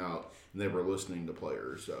came out, and they were listening to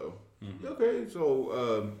players. So okay,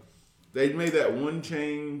 so they made that one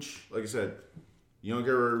change. Like I said, you don't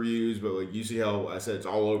get reviews, but like you see how I said it's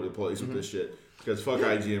all over the place with this shit. Because fuck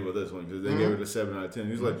IGN with this one, because they gave it a 7 out of 10.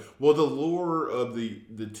 He's like, well, the lore of the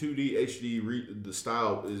 2D HD the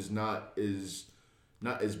style is not as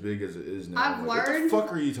big as it is now. I've I'm like, learned. what the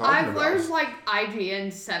fuck are you talking I've about? learned like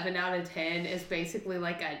IGN 7 out of 10 is basically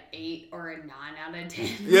like an 8 or a 9 out of 10.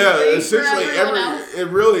 Yeah, for essentially, everyone else. it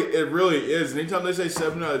really is. Anytime they say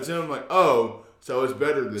 7 out of 10, I'm like, oh, so it's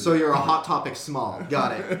better than. So you're a Hot Topic small.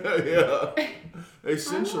 Got it. yeah,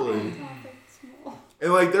 essentially, I'm not on topic small.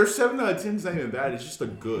 and like their 7 out of 10 is not even bad. It's just a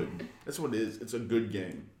good. That's what it is. It's a good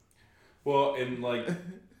game. Well, and like,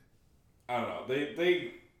 I don't know,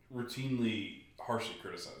 they routinely harshly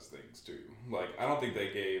criticize things too. Like, I don't think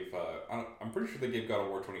they gave. I'm pretty sure they gave God of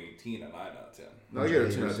War 2018 a 9 out of 10. No, I gave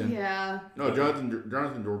it a 10 out of 10. Yeah. No,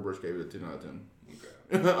 Jonathan Dornbush gave it a 10 out of 10.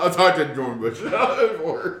 Okay. I'll talk to Dornbush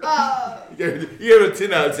before. He gave it a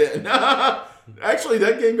 10 out of 10. Actually,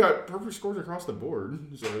 that game got perfect scores across the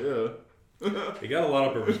board. So yeah. It got a lot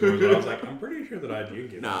of perfect scores, but I was like, I'm pretty sure that IGN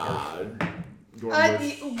gave it. Nah.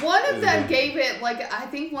 Dornbush. One of them is- gave it, like, I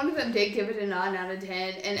think one of them did give it a 9 out of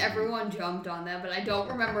 10, and everyone jumped on that, but I don't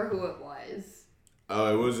remember who it was.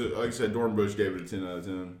 It was, like I said, Dornbush gave it a 10 out of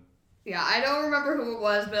 10. Yeah, I don't remember who it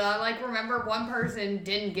was, but I remember one person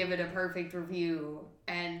didn't give it a perfect review,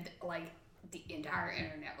 and the entire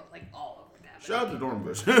internet was all over that. Shout out to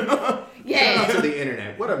Dornbush. Yeah. Shout out to the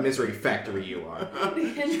internet. What a misery factory you are.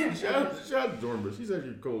 Shout out to Dornbush. He's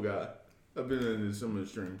actually a cool guy. I've been in some of his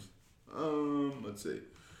streams. Let's see.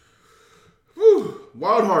 Whew,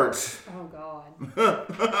 Wild Hearts. Oh God.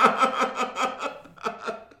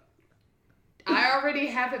 I already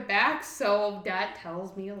have it back, so that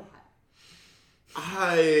tells me a lot.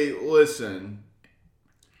 Listen.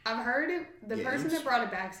 I've heard it. The person that brought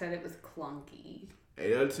it back said it was clunky.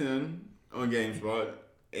 8 out of 10 on GameSpot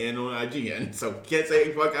and on IGN. So can't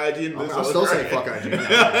say fuck IGN. I'll still say fuck IGN.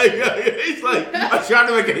 He's I'm trying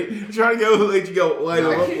to make it. Trying to let you go light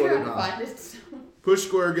I'm up trying for to it. find it. Push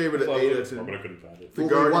Square gave it an 8 out of 10. But I couldn't find it. Fool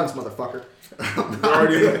me once, motherfucker. The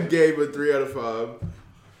Guardian gave it 3 out of 5.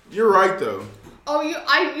 You're right though. Oh,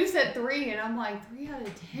 you said 3, and I'm like 3 out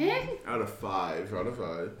of 10. Out of 5. Out of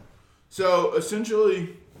 5. So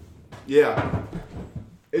essentially, yeah,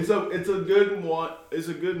 it's a good one. It's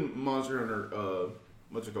a good Monster Hunter.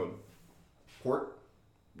 What's it called? Port?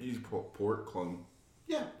 Use port clone.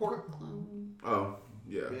 Yeah, port. Oh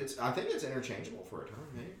yeah. I think it's interchangeable for a term,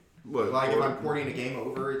 maybe. What, if I'm porting a game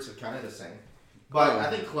over, it's kind of the same. But I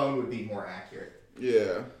think clone would be more accurate.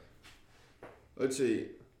 Yeah. Let's see.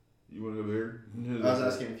 You want to go here? I was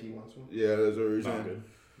asking if you want one. Yeah, that's what you're saying.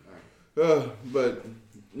 Good. But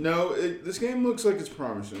no, this game looks like it's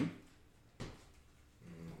promising.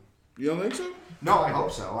 You don't think so? No, I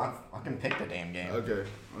hope so. I can pick the damn game. Okay.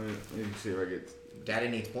 Let me see if I get. Daddy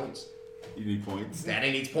needs points. You need points.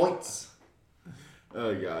 Daddy needs points.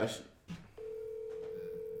 Oh gosh.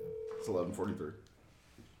 It's 11:43.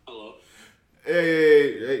 Hello.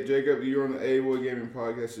 Hey, Jacob, you're on the A-Boy Gaming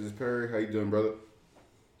Podcast. This is Perry. How you doing, brother?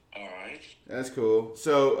 All right. That's cool.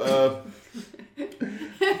 So, you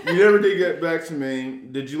never did get back to me.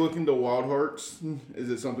 Did you look into Wild Hearts? Is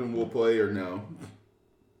it something we'll play or no?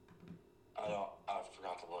 I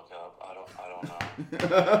forgot to look up. I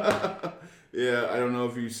don't know. Yeah, I don't know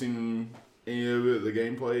if you've seen any of it, the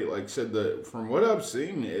gameplay. Like I said, from what I've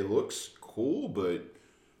seen, it looks cool, but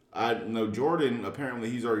I know Jordan, apparently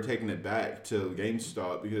he's already taken it back to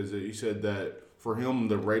GameStop because he said that for him,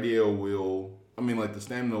 the radio wheel, the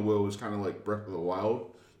stamina wheel was kind of like Breath of the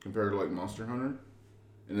Wild compared to like Monster Hunter.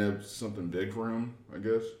 And that's something big for him, I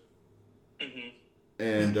guess. Mm-hmm.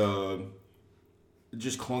 And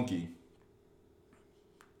just clunky.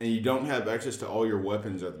 And you don't have access to all your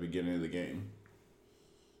weapons at the beginning of the game.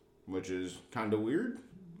 Which is kind of weird,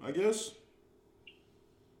 I guess.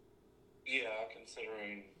 Yeah,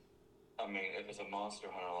 considering, if it's a Monster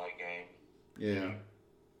Hunter-like game. Yeah.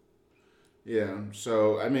 Yeah,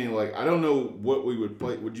 so, I don't know what we would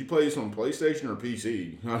play. Would you play this on PlayStation or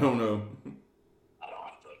PC? I don't know. I don't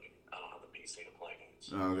have the PC to play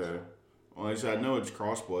games. Okay. Well, I said I know it's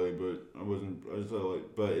crossplay,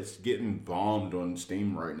 but it's getting bombed on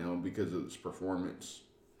Steam right now because of its performance.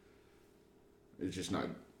 It's just not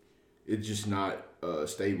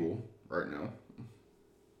stable right now.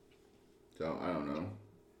 So I don't know.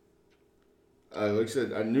 Like I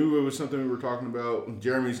said, I knew it was something we were talking about.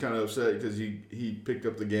 Jeremy's kind of upset because he picked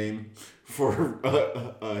up the game for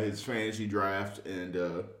his fantasy draft, and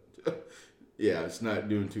yeah, it's not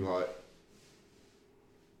doing too hot.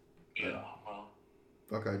 Yeah, well.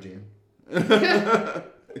 Fuck IGN.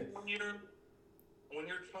 When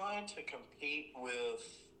you're trying to compete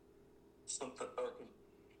with something, or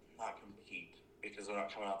not compete because they're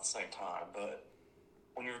not coming out at the same time, but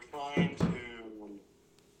when you're trying to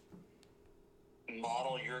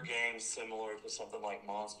model your game similar to something like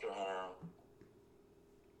Monster Hunter,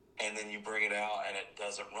 and then you bring it out and it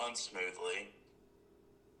doesn't run smoothly,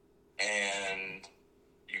 and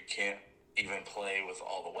you can't even play with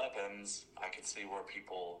all the weapons, I can see where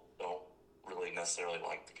people don't really necessarily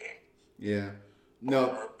like the game. Yeah.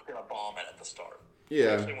 No. Or gonna bomb it at the start.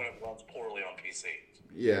 Yeah. Especially when it runs poorly on PC.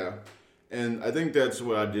 Yeah. And I think that's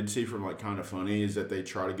what I did see from Kind of Funny is that they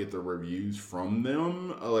try to get the reviews from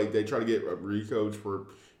them. They try to get recodes for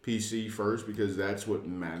PC first because that's what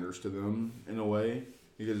matters to them in a way.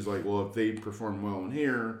 Because if they perform well in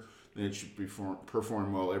here, then it should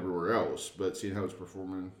perform well everywhere else. But seeing how it's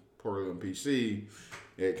performing poorly on PC,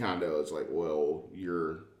 it kind of is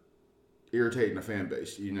you're irritating the fan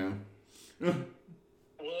base, you know?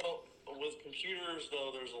 Well, with computers,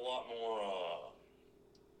 though, there's a lot more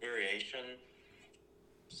variation.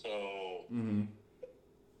 So,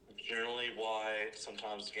 generally why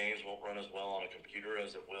sometimes games won't run as well on a computer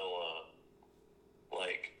as it will,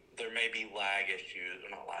 there may be lag issues, or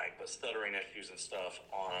not lag, but stuttering issues and stuff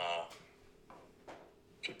on a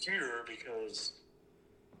computer because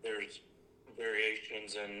there's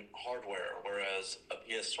variations in hardware, whereas a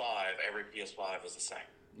PS5, every PS5 is the same.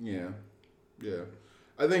 Yeah.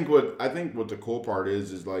 I think what the cool part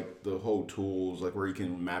is like the whole tools, like where you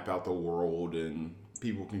can map out the world and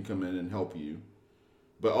people can come in and help you.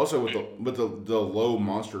 But also with the low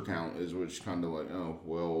monster count is which kind of like, oh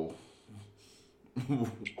well.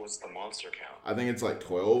 What's the monster count? I think it's like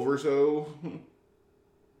 12 or so.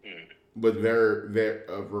 With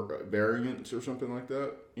variants or something like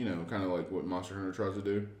that. You know, kind of like what Monster Hunter tries to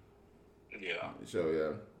do. Yeah. So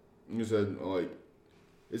yeah, you said like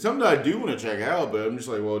it's something that I do want to check out, but I'm just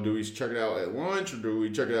like, well, do we check it out at lunch or do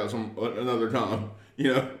we check it out another time?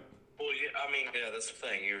 You know. Well, yeah, I mean, yeah, that's the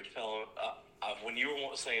thing. You were telling when you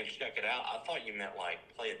were saying check it out, I thought you meant like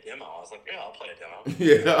play a demo. I was like, yeah, I'll play a demo.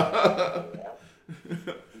 Yeah.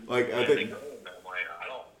 Like I think.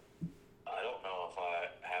 I don't know if I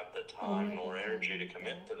have the time nor energy to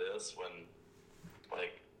commit to this when,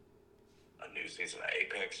 like, a new season of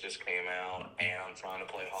Apex just came out and I'm trying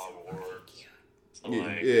to play Hogwarts. So,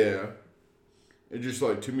 like, yeah. It's just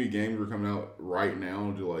like too many games are coming out right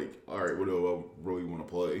now to like, all right, what do I really want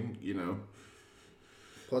to play? You know.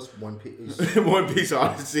 Plus One Piece. One Piece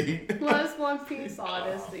Odyssey. Plus One Piece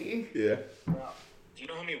Odyssey. Yeah. do you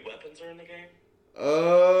know how many weapons are in the game?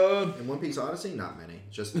 In One Piece Odyssey, not many.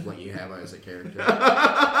 Just what you have as a character.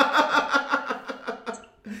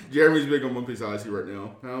 Jeremy's big on One Piece Odyssey right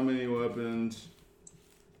now. How many weapons?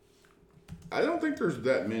 I don't think there's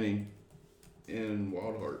that many in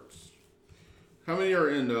Wild Hearts. How many are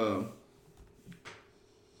in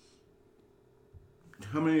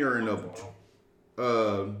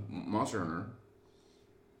Monster Hunter?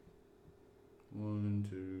 1,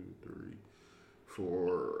 2, 3,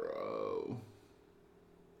 4.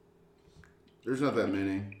 There's not that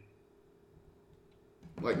many.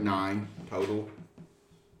 Like 9 total.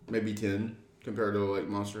 Maybe 10 compared to like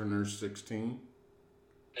Monster Hunter 16.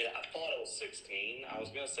 Yeah, I thought it was 16. I was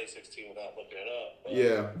going to say 16 without looking it up. But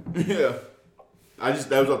Yeah.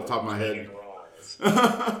 That was off the top of my head.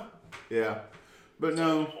 Yeah. But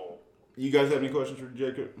no. You guys have any questions for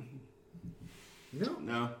Jacob?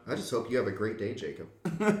 No. I just hope you have a great day, Jacob.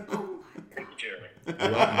 Oh my god. Thank you, Jeremy.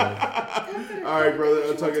 You're welcome, All right, brother.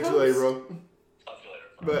 I'll talk to you later, bro. Talk to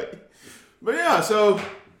you later. But yeah, so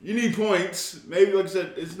you need points. Maybe, like I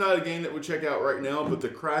said, it's not a game that would check out right now, but the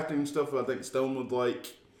crafting stuff I think Stone would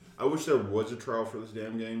like. I wish there was a trial for this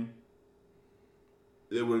damn game.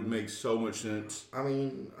 It would make so much sense. I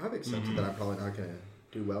mean, I've accepted that I'm probably not going to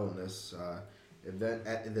do well in this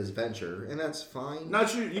this venture, and that's fine.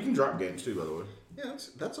 Not you. You can drop games too, by the way. Yeah,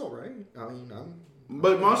 that's all right. I mean,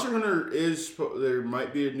 But Monster Hunter is there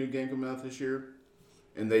might be a new game coming out this year,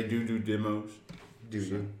 and they do demos. Do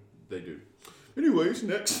you? They do. Anyways,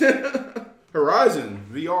 next Horizon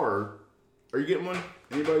VR. Are you getting one?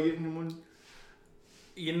 Anybody getting one?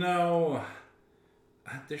 You know,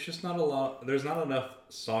 there's just not a lot. There's not enough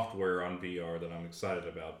software on VR that I'm excited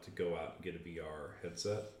about to go out and get a VR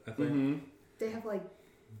headset. I think. Mm-hmm. They have like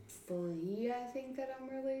 3, I think, that I'm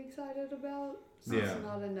really excited about. So Yeah. it's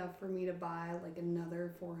not enough for me to buy like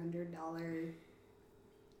another $400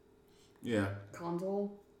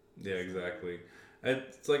 console. Yeah, exactly.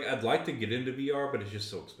 It's like I'd like to get into VR, but it's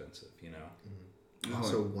just so expensive, you know.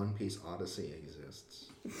 Also, One Piece Odyssey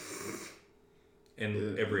exists.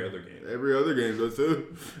 And every other game. Every other game does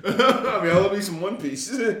too. I mean, I love me some One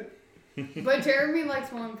Piece. But Jeremy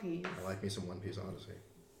likes One Piece. I like me some One Piece Odyssey.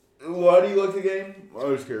 Why do you like the game? I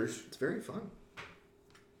was curious. It's very fun.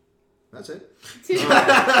 That's it.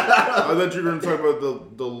 I thought you were going to talk about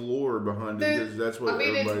the lore behind it because that's what I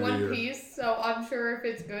mean, it's everybody One hears. Piece, so I'm sure if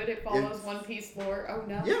it's good, it follows One Piece lore. Oh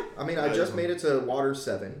no. Yeah, I mean, I just made it to Water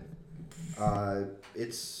 7.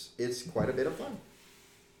 It's quite a bit of fun.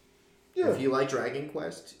 Yeah. If you like Dragon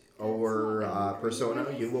Quest or Persona,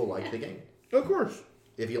 you will like the game. Of course.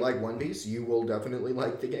 If you like One Piece, you will definitely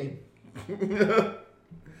like the game.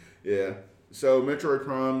 Yeah. So, Metroid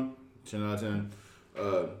Prime, 10 out of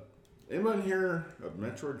 10. Anybody here a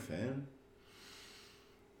Metroid fan?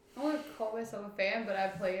 I want to call myself a fan, but I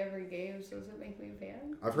play every game, so does it make me a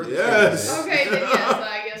fan? I've heard Yes. this. Okay, then yes,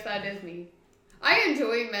 I guess that is me. I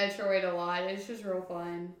enjoy Metroid a lot. It's just real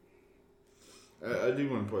fun. I do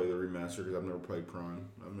want to play the remaster because I've never played Prime.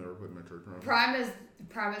 I've never played Metroid Prime.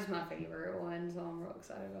 Prime is my favorite one, so I'm real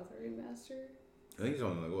excited about the remaster. I think it's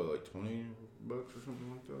only like $20 or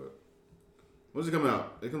something like that. When's it coming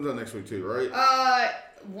out? It comes out next week too, right?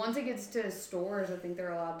 Once it gets to stores, I think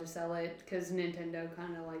they're allowed to sell it because Nintendo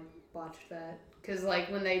kind of like botched that. Because like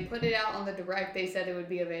when they put it out on the Direct, they said it would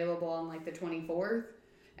be available on like the 24th,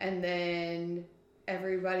 and then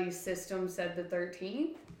everybody's system said the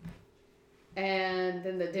 13th. and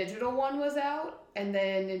then the digital one was out, and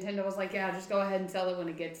then Nintendo was like, yeah, just go ahead and sell it when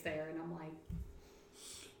it gets there. And I'm like,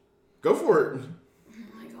 go for it.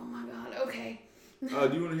 I'm like, oh my god, okay. Do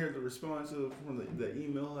you want to hear the response from the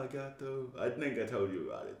email I got though? I think I told you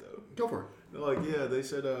about it though. Go for it. They're like, yeah, they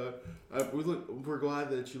said, we're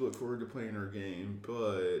glad that you look forward to playing our game,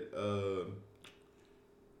 but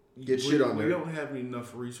Get shit on we nerd. don't have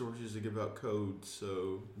enough resources to give out codes,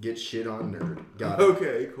 so Get shit on nerd. Got it.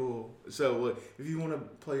 okay, cool. So if you want to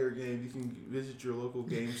play our game, you can visit your local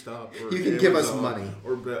GameStop or You can give us Amazon money.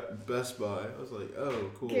 or Best Buy. I was like,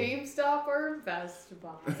 oh, cool. GameStop or Best Buy.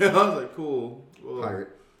 I was like, cool. Well, Pirate.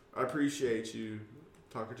 I appreciate you.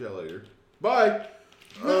 Talk to you later. Bye.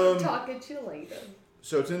 Talk at you later.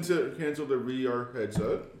 So Tencent canceled their VR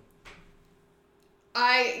headset.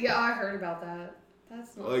 I heard about that.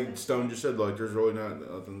 That's not Like Stone just said, like there's really not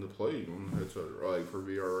nothing to play on the headset like for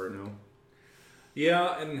VR right now.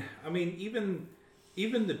 Yeah, and I mean even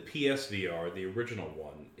the PSVR, the original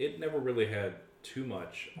one, it never really had too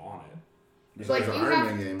much on it. It's like an you Iron have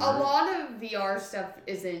Man game, a right? lot of VR stuff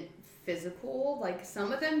isn't physical. Like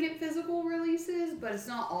some of them get physical releases, but it's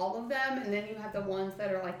not all of them. And then you have the ones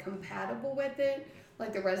that are like compatible with it,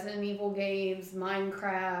 like the Resident Evil games,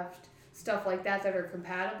 Minecraft, stuff like that are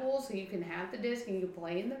compatible. So you can have the disc and you can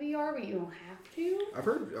play in the VR, but you don't have to. I've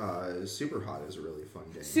heard Super Hot is a really fun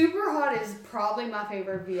game. Super Hot is probably my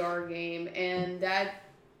favorite VR game, and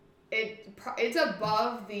it's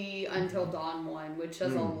above the Until Dawn one, which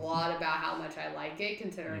says a lot about how much I like it,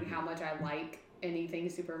 considering how much I like anything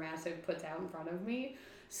Supermassive puts out in front of me.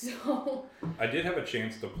 So I did have a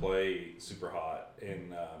chance to play Super Hot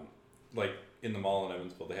in in the mall in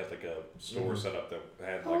Evansville. They had like a store set up that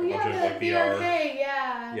had like a bunch of like the VR. arcade,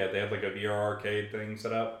 yeah. Yeah, they had like a VR arcade thing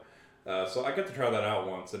set up. So I got to try that out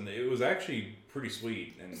once, and it was actually pretty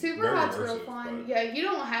sweet and Super very Hot's immersive, real fun. but- Yeah, you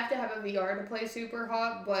don't have to have a VR to play Super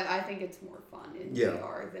Hot, but I think it's more fun in Yeah.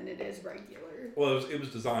 VR than it is regular. Well, it was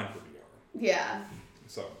designed for VR, Yeah,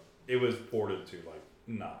 so it was ported to like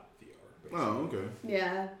not VR. Basically. Oh, okay.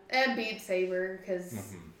 yeah. And Beat Saber, because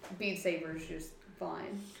Mhm. Beat Saber's just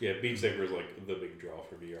fun. Yeah, Beat Saber is like the big draw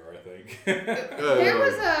for VR, I think. There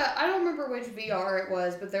was I don't remember which VR it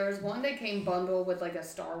was, but there was one that came bundled with like a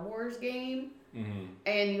Star Wars game,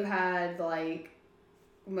 and you had like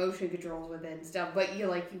motion controls with it and stuff, but you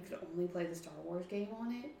could only play the Star Wars game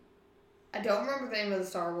on it. I don't remember the name of the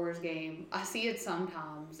Star Wars game. I see it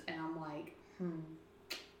sometimes, and I'm like,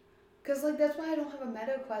 because like that's why I don't have a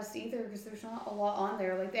MetaQuest either, because there's not a lot on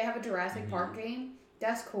there. Like they have a Jurassic Park game,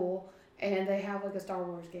 that's cool, and they have like a Star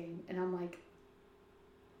Wars game, and I'm like,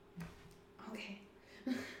 okay.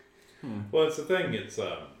 Well, it's the thing. It's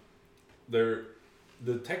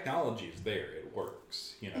the technology is there. It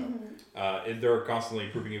works. You know, they're constantly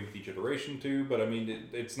improving it with each iteration too. But I mean,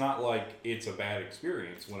 it's not like it's a bad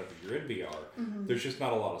experience whenever you're in VR. There's just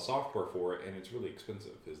not a lot of software for it, and it's really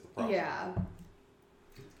expensive. Is the problem? Yeah.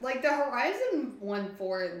 Like the Horizon one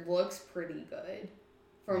for it looks pretty good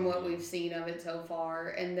from what we've seen of it so far,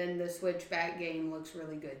 and then the Switchback game looks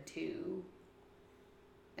really good too.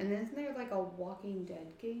 And isn't there like a Walking Dead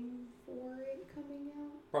game for it coming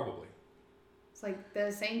out? Probably. It's like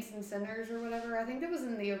the Saints and Sinners or whatever. I think that was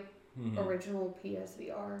in the original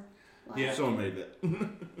PSVR. Yeah. Someone made that.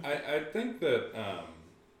 I think that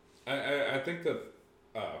I think that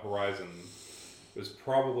Horizon was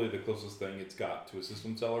probably the closest thing it's got to a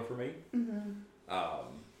system seller for me.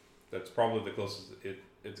 That's probably the closest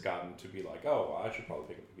it's gotten to be like, oh, I should probably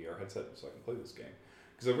pick up a VR headset so I can play this game.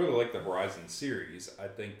 Because I really like the Horizon series. I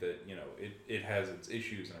think that, you know, it has its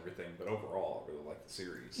issues and everything, but overall, I really like the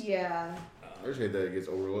series. Yeah. I just hate that it gets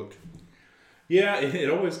overlooked. Yeah,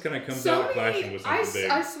 it always kind of comes out clashing with something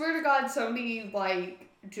big. I swear to God, Sony like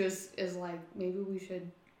just is like, maybe we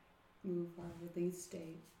should move our release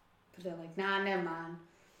date. But they're like, nah, never mind.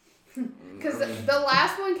 Because the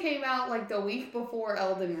last one came out like the week before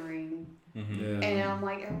Elden Ring. Yeah. And I'm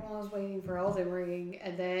like, everyone was waiting for Elden Ring.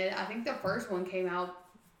 And then I think the first one came out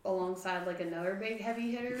alongside like another big heavy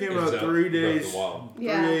hitter. It came out 3 days. Breath of the Wild. 3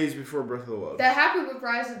 Yeah. days before Breath of the Wild. That happened with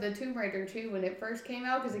Rise of the Tomb Raider too when it first came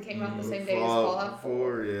out, because it came out the same day as Fallout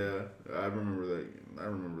 4. Yeah, I remember that. I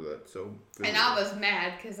remember that. So. And I was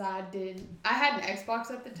mad because I had an Xbox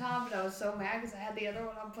at the time, but I was so mad because I had the other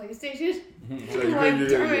one on PlayStation. So you Like, couldn't do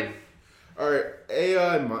damn that it. again. All right,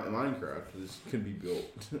 AI Minecraft can be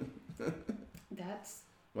built. That's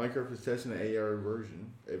Minecraft is testing an AR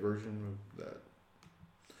version, a version of that.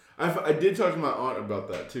 I did talk to my aunt about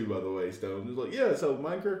that too, by the way. Stone was like, yeah, so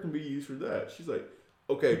Minecraft can be used for that. She's like,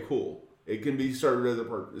 okay, cool. It can be served as a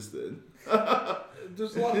purpose then.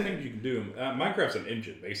 There's a lot of things you can do. Minecraft's an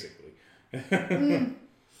engine, basically.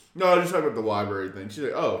 No, I just talking about the library thing. She's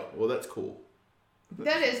like, oh, well, that's cool.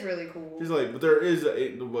 That is really cool. She's like, but there is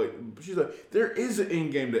she's like, there is an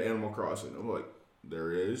end game to Animal Crossing. I'm like,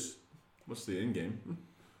 there is. What's the end game?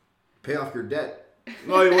 Pay off your debt.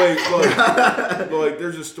 Like,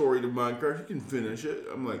 there's a story to Minecraft. You can finish it.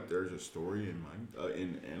 I'm like, there's a story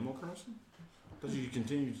in Animal Crossing? Because you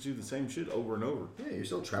continue to do the same shit over and over. Yeah, you're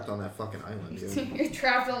still trapped on that fucking island, dude. You're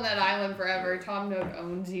trapped on that island forever. Tom Nook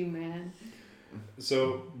owns you, man.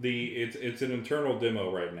 So it's an internal demo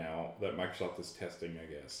right now that Microsoft is testing, I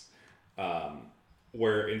guess,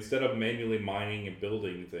 where instead of manually mining and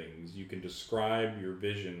building things, you can describe your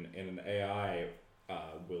vision and an AI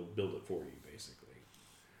will build it for you, basically.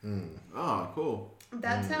 Oh, cool.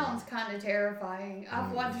 That sounds kind of terrifying.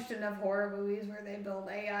 I've watched enough horror movies where they build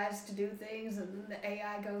AIs to do things and then the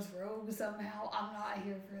AI goes rogue somehow. I'm not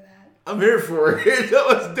here for that. I'm here for it.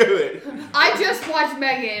 Let's do it. I just watched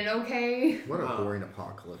Megan, okay? What a boring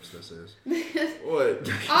apocalypse this is. What?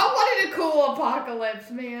 I wanted a cool apocalypse,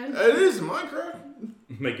 man. It is Minecraft.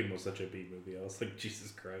 Megan was such a B movie. I was like, Jesus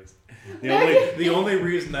Christ. The only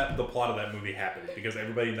reason that the plot of that movie happened is because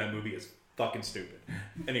everybody in that movie is fucking stupid.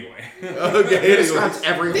 Anyway. Okay. It describes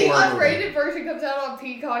every The horror movie. unrated version comes out on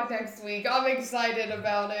Peacock next week. I'm excited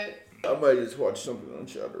about it. I might just watch something on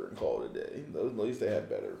Shudder and call it a day. At least they have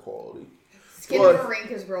better quality. Skinamarink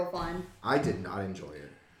is real fun. I did not enjoy it.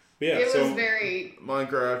 Yeah, It so was very...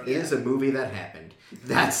 Minecraft. It is a movie that happened.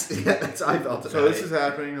 That's how I felt about So this it. is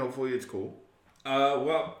happening. Hopefully it's cool.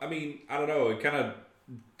 well, I mean, I don't know. It kind of,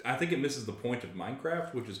 I think it misses the point of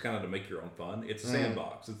Minecraft, which is kind of to make your own fun. It's a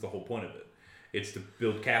sandbox. It's the whole point of it. It's to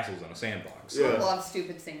build castles in a sandbox. Yeah. I love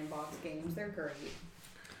stupid sandbox games. They're great.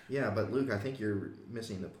 Yeah, but Luke, I think you're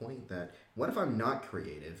missing the point that what if I'm not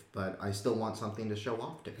creative, but I still want something to show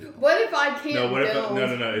off to people? What if I can't No, what if build?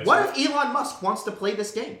 no? It's, What if Elon Musk wants to play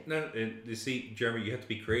this game? No, you see, Jeremy, you have to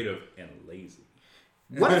be creative and lazy.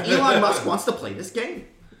 What if Elon Musk wants to play this game?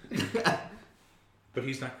 But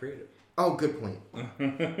he's not creative. Oh, good point.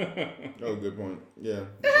 Oh, good point. Yeah.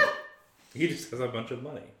 He just has a bunch of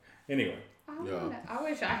money. Anyway. I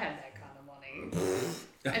wish I had that kind of money.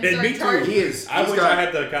 And start me too. charging- He is. I he's wish got- I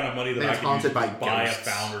had the kind of money that I man's could use haunted to by buy a ghosts.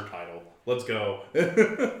 founder title. Let's go.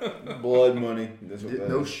 Blood money. That's what that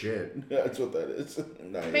No is. shit. That's what that is.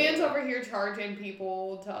 Man's over here charging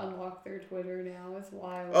people to unlock their Twitter now. It's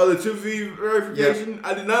wild. Oh, the 2V verification?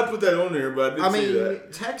 I did not put that on there, but I did see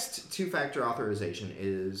that. Text two-factor authorization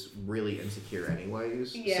is really insecure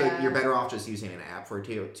anyways. Yeah. So you're better off just using an app for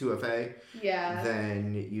 2FA Yeah.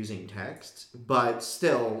 than using text. But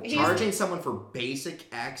still, charging someone for basic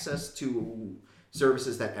access to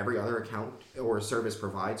services that every other account or service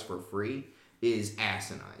provides for free is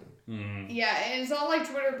asinine. Yeah, and it's not like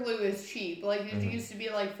Twitter Blue is cheap. Like, it used to be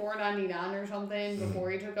like $4.99 or something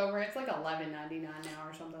before he took over. It's like $11.99 now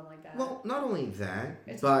or something like that. Well, not only that,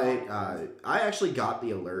 It's but awful. I actually got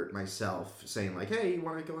the alert myself saying like, hey, you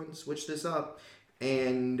want to go and switch this up?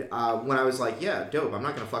 And when I was like, yeah, dope, I'm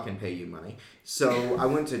not going to fucking pay you money. So I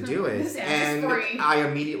went to do it, This app is and free. I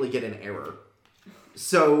immediately get an error.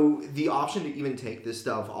 So the option to even take this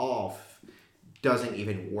stuff off doesn't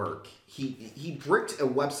even work. He bricked a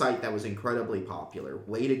website that was incredibly popular.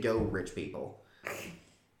 Way to go, rich people.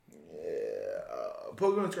 Yeah.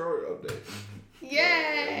 Pokemon Scarlet update.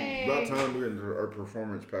 Yay! About time we're getting our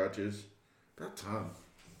performance patches. About time.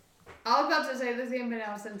 I was about to say this game been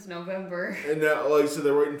out since November. And now, like, so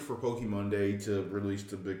they're waiting for Pokemon Day to release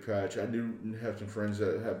the big patch. I do have some friends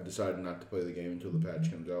that have decided not to play the game until the patch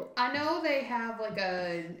comes out. I know they have like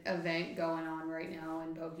a event going on right now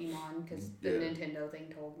in Pokemon because the Yeah. Nintendo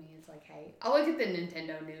thing told me. It's like, hey, I look at the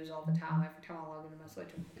Nintendo news all the time. Every time I log into my Switch,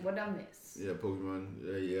 what did I miss? Yeah, Pokemon.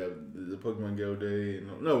 Yeah, the Pokemon Go Day.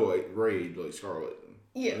 No, wait, Raid, like Scarlet.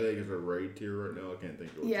 Yeah. I think it's a Raid tier right now. I can't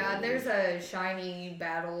think of it. Yeah, there's a shiny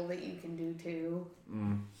battle that you can do too.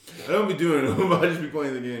 I don't be doing them. I just be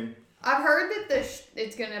playing the game. I've heard that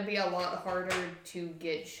it's gonna be a lot harder to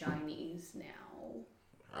get shinies now.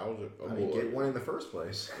 How's it? I didn't get one in the first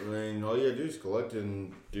place. I mean, all you gotta do is collect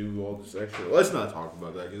and do all this extra. Let's not talk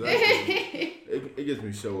about that because it gets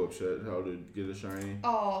me so upset how to get a shiny.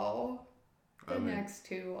 Oh, the I mean, next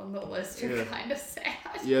two on the list are Yeah. kind of sad.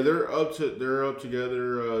 yeah, they're up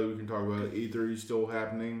together. We can talk about it. E3 is still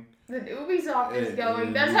happening. Then Ubisoft is And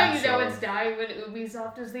going. That's how you know Ubisoft. it's dying when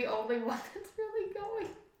Ubisoft is the only one that's really going.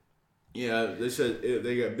 Yeah, they said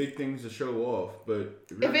they got big things to show off, but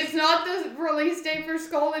If it's not the release date for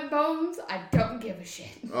Skull and Bones, I don't give a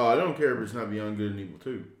shit. oh, I don't care if it's not Beyond Good and Evil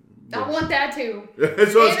 2. I want that too.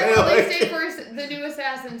 That's what And I'm a release saying. date for the new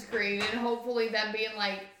Assassin's Creed, and hopefully them being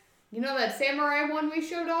like, you know that samurai one we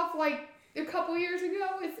showed off like a couple years ago?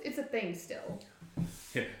 It's a thing still.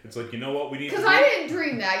 It's like, you know what we need to Because do? I didn't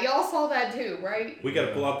dream that. Y'all saw that too, right? We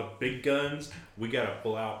gotta pull out the big guns. We gotta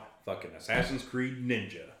pull out fucking Assassin's Creed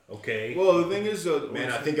Ninja. Okay. Well, the thing is,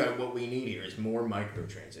 Man, I think what we need here is more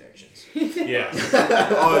microtransactions. Yeah.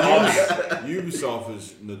 Ubisoft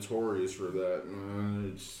is notorious for that.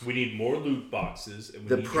 Man. We need more loot boxes, and we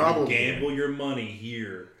The need problem- you to gamble your money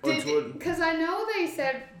here. Because I know they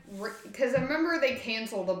said, because I remember they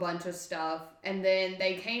canceled a bunch of stuff, and then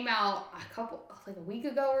they came out like a week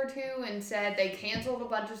ago or two, and said they canceled a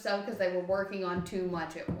bunch of stuff because they were working on too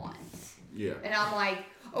much at once. Yeah. And I'm like,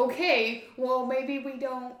 okay, well, maybe we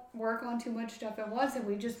don't work on too much stuff at once and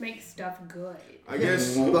we just make stuff good. I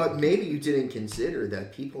guess. But maybe you didn't consider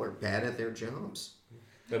that people are bad at their jobs.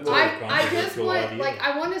 That's I just want,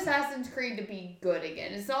 I want Assassin's Creed to be good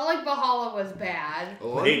again. It's not like Valhalla was bad.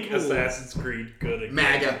 Make Assassin's Creed good again.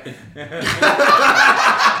 MAGA.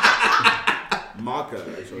 Maka,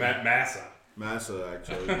 actually. Massa,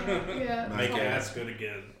 actually. Yeah. Make ass good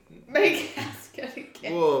again. Make ass good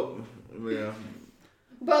again. Well, yeah.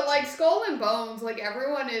 But like Skull and Bones, like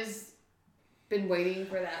everyone has been waiting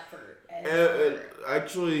for that forever.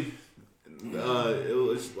 Actually, it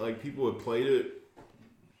was like people had played it.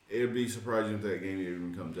 It'd be surprising if that game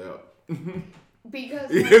even comes out.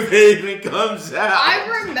 Because if it even comes out. I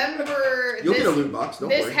remember You'll get a loot box, don't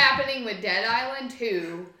this worry. happening with Dead Island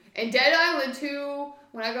 2. And Dead Island 2,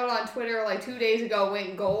 when I got on Twitter like 2 days ago,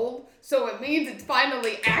 went gold. So it means it's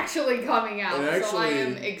finally actually coming out. So I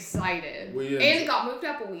am excited. And it got moved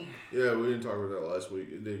up a week. Yeah, we didn't talk about that last week.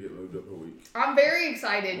 It did get moved up a week. I'm very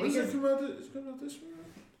excited When's because it come out? It's coming out this week.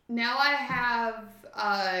 now I have,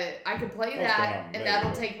 I could play that, and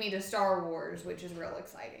that'll take me to Star Wars, which is real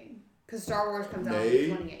exciting. Because Star Wars comes out on the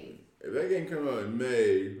 28th. If that game comes out in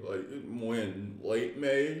May, like when? Late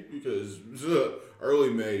May? Because early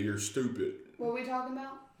May, you're stupid. What are we talking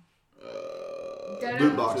about?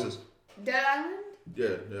 Loot boxes. Dead Island? Yeah.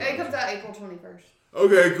 It comes out April 21st.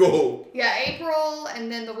 Okay, cool. Yeah, April,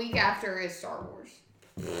 and then the week after is Star Wars.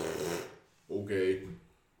 Okay.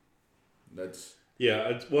 That's...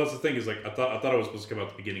 Yeah, that's the thing is, like, I thought it was supposed to come out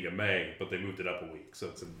at the beginning of May, but they moved it up a week, so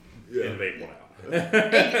it's end of April now.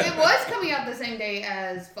 It was coming out the same day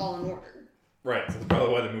as Fallen Order. Right, so that's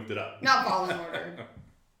probably why they moved it up. Not Fallen Order.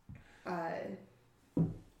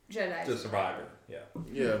 Jedi. Just Survivor, yeah.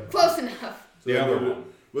 Yeah. Close enough. So the other one.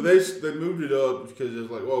 But they moved it up because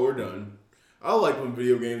it's like, well, we're done. I like when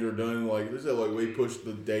video games are done, like, this is like we push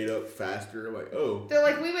the date up faster, like, oh. They're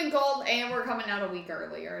like, we went gold and we're coming out a week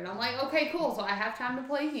earlier. And I'm like, okay, cool, so I have time to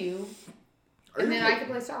play you. And then I can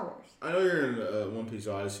play Star Wars. I know you're in One Piece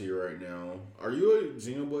Odyssey right now. Are you a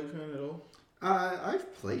Xenoblade fan at all?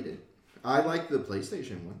 I've played it. I like the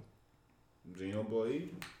PlayStation one. Xenoblade?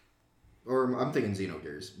 Or I'm thinking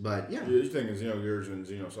Xenogears, but yeah. You're thinking Xenogears and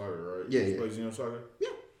Xenosaga, right? Yeah, you yeah. play Xenosaga? Yeah.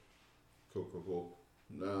 Cool.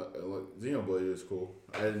 Xenoblade is cool.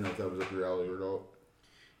 I didn't know if that was up your alley or not.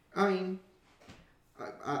 I mean,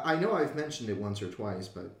 I know I've mentioned it once or twice,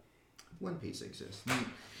 but One Piece exists.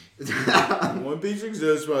 One Piece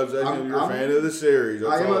exists, but you're a fan of the series.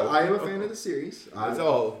 That's all. I am a fan of the series. That's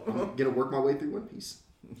all. I'm gonna work my way through One Piece.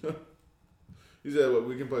 You said what?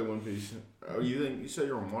 We can play One Piece. Oh, you said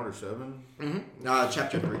you're on Water 7? Mm-hmm.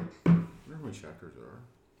 Chapter 3. I wonder how many chapters there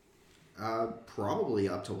are. Probably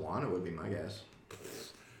up to 1, it would be my guess.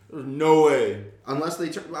 There's no way. Unless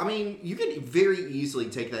they I mean, you could very easily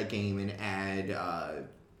take that game and add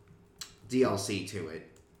DLC to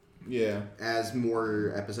it. Yeah. As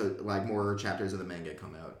more more chapters of the manga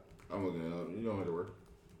come out. I'm looking it up. You don't have to worry.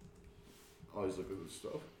 I always look at this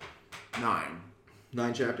stuff. 9.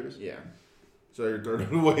 9 chapters? Yeah. So you're third of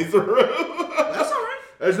the way through. That's alright.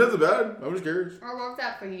 That's nothing bad. I'm just curious. I love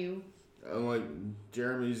that for you. I'm like,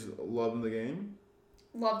 Jeremy's loving the game.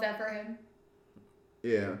 Love that for him.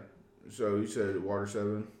 Yeah. So you said Water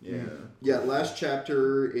 7? Yeah. Yeah, last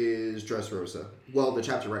chapter is Dressrosa. Well, the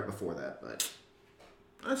chapter right before that, but...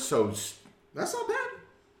 That's so... That's not bad.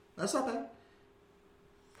 That's not bad.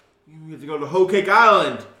 You get to go to Whole Cake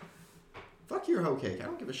Island. Fuck your hoe cake. I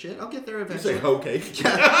don't give a shit. I'll get there You eventually. say Whole Cake. I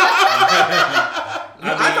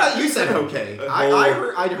thought you said hoe cake. I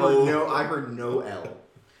heard no L.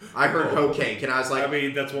 I heard hoe cake, and I was like... I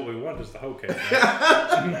mean, that's what we want, just the hoe cake.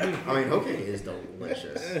 I mean, hoe cake is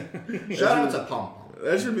delicious. Shout out to Pom Pom.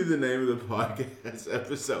 That should be the name of the podcast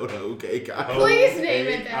episode, Whole Cake Island. Please name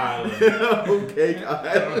it that. Whole Cake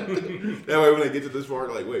Island. That way when I get to this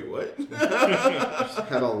part, like, wait, what?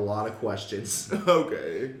 Had a lot of questions.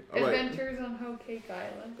 Okay. Adventures on Whole Cake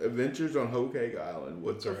Island. Adventures on Whole Cake Island.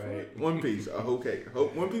 What's That's right. One Piece, a Whole Cake.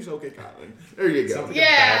 One Piece, Whole Cake Island. There you go. Sounds like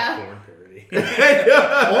Yeah. a bad porn parody.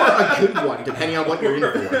 Or a good one, depending on what you're in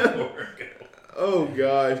for. Oh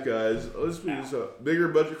gosh, guys, let's put this up. Bigger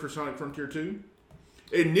budget for Sonic Frontier 2?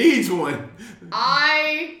 It needs one.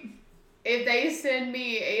 If they send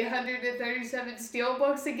me 837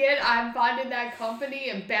 steelbooks again, I'm finding that company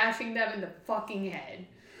and bashing them in the fucking head.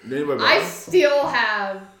 I still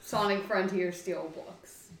have Sonic Frontier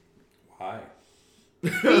steelbooks. Why?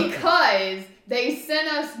 Because they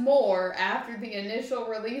sent us more after the initial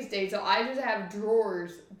release date, so I just have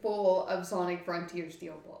drawers full of Sonic Frontier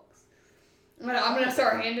steelbooks. I'm gonna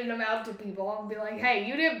start handing them out to people and be like, "Hey,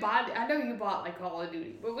 you didn't buy. I know you bought like Call of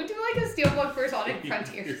Duty, but would you like a steelbook for Sonic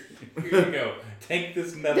Frontiers?" Here you go. Take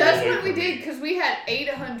this metal. That's what we did because we had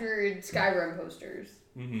 800 Skyrim posters,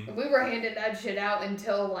 and we were handing that shit out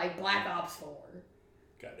until like Black Ops 4.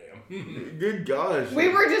 Goddamn. Good gosh. We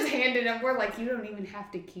were just handing them. We're like, you don't even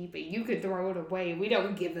have to keep it. You could throw it away. We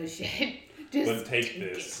don't give a shit. But take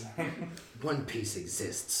this. One Piece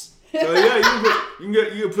exists. So yeah, you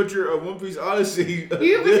can put your One Piece Odyssey. You can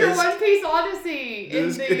put your One Piece Odyssey in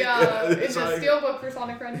the steelbook for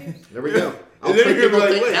Sonic Frontiers. There we go.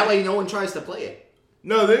 That way no one tries to play it.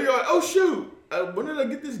 No, then you're like, oh shoot, when did I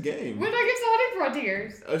get this game? When did I get Sonic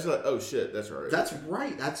Frontiers? I was like, oh shit, that's right. That's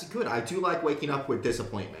right. That's good. I do like waking up with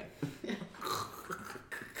disappointment.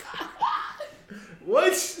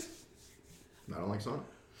 What? I don't like Sonic.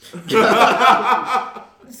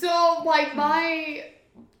 So, like, my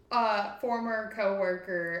former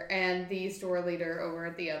coworker and the store leader over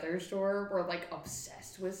at the other store were, like,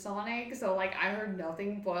 obsessed with Sonic. So, like, I heard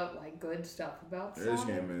nothing but, like, good stuff about Sonic. This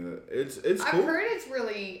game, it's cool. I've heard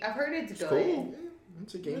it's good. Cool.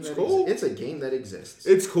 It's a game It's it's a game that exists.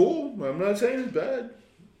 It's cool. I'm not saying it's bad.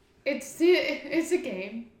 It's a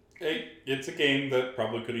game. It's a game that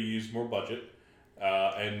probably could have used more budget.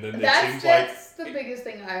 And then That's the biggest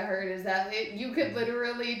thing I heard is that you could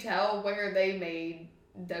literally tell where they made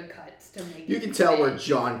the cuts to make it. You can tell where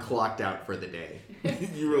John clocked out for the day.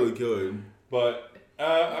 You really could. But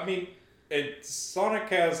I mean, Sonic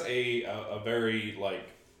has a very like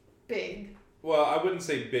big. Well, I wouldn't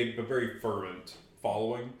say big, but very fervent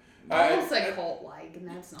following. Almost like cult-like, and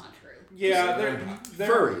that's not true. Yeah, they're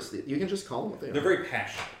furries. You can just call them what they are. They're very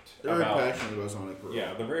passionate. They're very passionate about Sonic.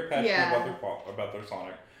 Yeah, they're very passionate about their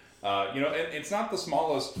Sonic. And it's not the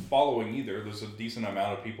smallest following either. There's a decent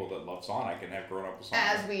amount of people that love Sonic and have grown up with Sonic.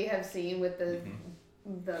 As we have seen with the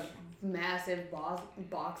massive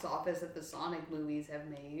box office that the Sonic movies have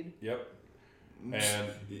made. Yep. And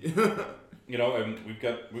and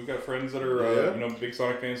we've got friends that are big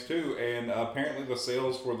Sonic fans too, and apparently the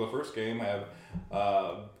sales for the first game have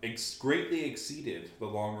greatly exceeded the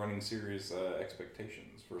long running series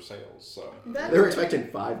expectations for sales. So they're expecting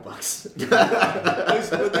 $5.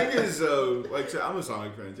 The thing is, like I said, I'm a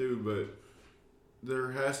Sonic fan too, but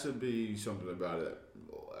there has to be something about it.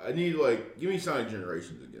 I need give me Sonic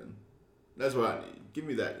Generations again. That's what I need. Give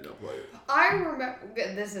me that and I'll play it. I remember,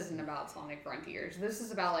 this isn't about Sonic Frontiers. This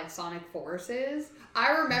is about Sonic Forces.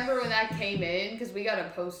 I remember when that came in because we got a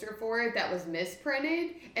poster for it that was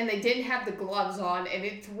misprinted and they didn't have the gloves on and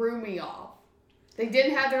it threw me off. They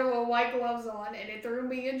didn't have their little white gloves on and it threw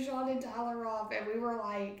me and Sean and Tyler off and we were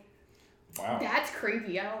like, wow, that's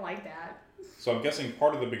creepy. I don't like that. So I'm guessing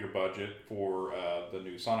part of the bigger budget for the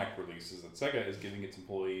new Sonic release is that Sega is giving its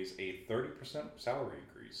employees a 30% salary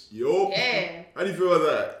increase. Yup. Yeah. How do you feel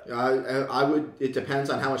about that? I would. It depends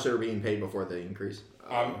on how much they were being paid before the increase.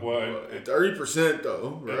 30%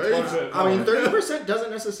 though, right? I mean, 30% doesn't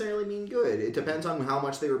necessarily mean good. It depends on how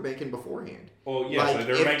much they were making beforehand. Well, yes, if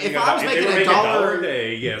they were making $1 a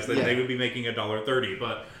day, yes, then they would be making $1.30.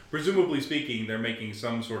 But presumably speaking, they're making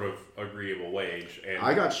some sort of agreeable wage. And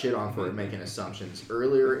I got shit on for making assumptions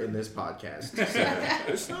earlier in this podcast. So,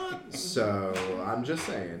 it's not. So I'm just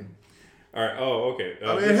saying. All right. Oh, okay.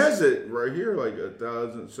 I mean, it has it right here,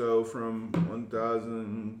 1,000. So from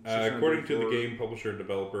 1,000. According to the game publisher and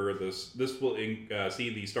developer, this will see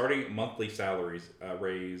the starting monthly salaries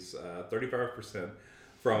raise 35%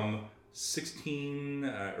 from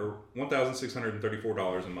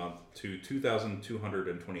 $1,634 a month to $2,228 a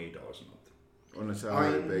month on a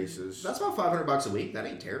salary basis. That's about $500 a week. That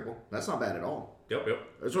ain't terrible. That's not bad at all. Yep.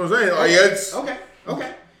 That's what I'm saying. It's okay.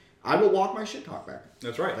 I will walk my shit talk back.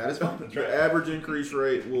 That's right. That is fine. The average increase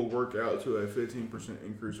rate will work out to a 15%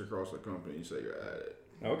 increase across the company. Sega added.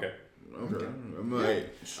 Okay. I'm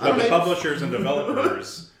like, but the publishers and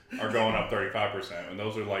developers are going up 35%, and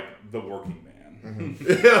those are the working man. Mm-hmm.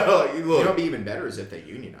 You know, it'd be even better is if they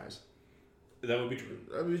unionize. That would be true.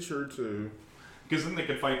 That'd be true too. Because then they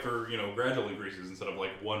could fight for gradual increases instead of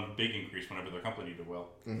one big increase whenever their company did well.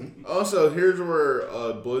 Mm-hmm. Also, here's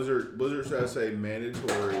where Blizzard has a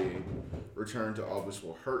mandatory return to office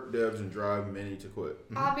will hurt devs and drive many to quit.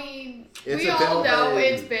 I mean, It's we a all bill know that-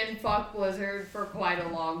 it's been fuck Blizzard for quite a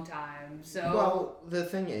long time. So Well, the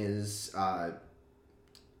thing is,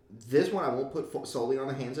 this one I won't put solely on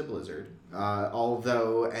the hands of Blizzard.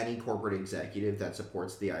 Although any corporate executive that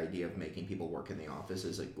supports the idea of making people work in the office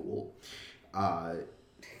is a ghoul.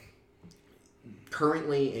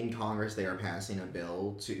 Currently in Congress, they are passing a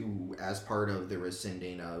bill to, as part of the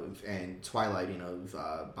rescinding of and twilighting of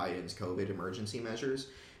Biden's COVID emergency measures,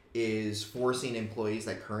 is forcing employees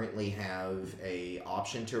that currently have a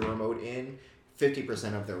option to remote in,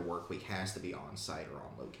 50% of their work week has to be on site or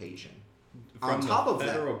on location. From On top the of that,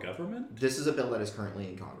 federal government? this is a bill that is currently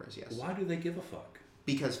in Congress, yes. Why do they give a fuck?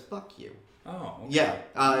 Because fuck you. Oh, okay.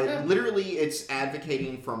 Yeah, literally, it's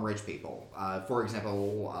advocating from rich people. For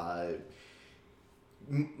example,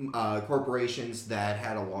 corporations that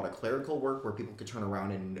had a lot of clerical work where people could turn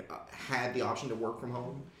around and had the option to work from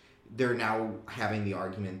home, they're now having the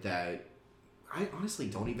argument that I honestly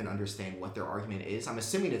don't even understand what their argument is. I'm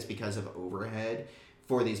assuming it's because of overhead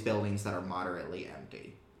for these buildings that are moderately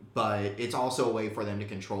empty. But it's also a way for them to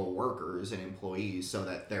control workers and employees so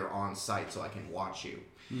that they're on site so I can watch you.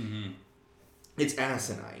 Mm-hmm. It's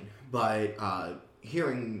asinine. But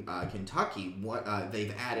here in Kentucky, what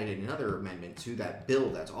they've added another amendment to that bill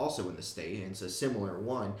that's also in the state, and it's a similar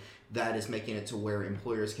one, that is making it to where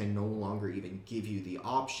employers can no longer even give you the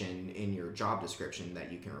option in your job description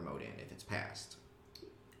that you can remote in if it's passed.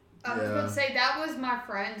 I was going to say that was my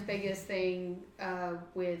friend's biggest thing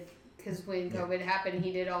because when COVID happened,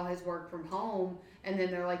 he did all his work from home, and then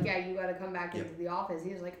they're like, yeah, you got to come back into the office.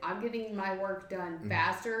 He was like, I'm getting my work done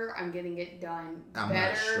faster. I'm getting it done better. I'm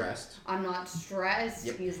not stressed. I'm not stressed.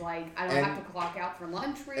 Yep. He's like, I don't have to clock out for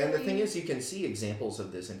lunch, really. And the thing is, you can see examples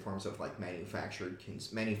of this in forms of like manufacturing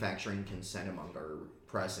consent among our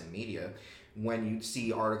press and media. When you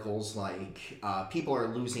see articles like people are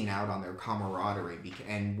losing out on their camaraderie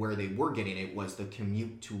and where they were getting it was the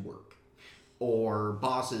commute to work. Or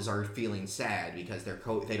bosses are feeling sad because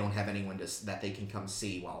they don't have anyone that they can come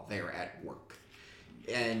see while they're at work.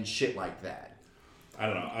 And shit like that. I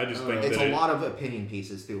don't know. I just think it's that a lot of opinion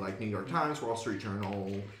pieces through like New York Times, Wall Street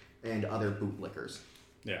Journal, and other bootlickers.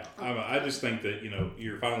 Yeah, I just think that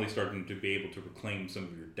you're finally starting to be able to reclaim some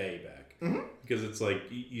of your day back because it's like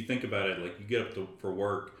you think about it, like you get up for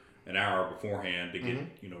work an hour beforehand to get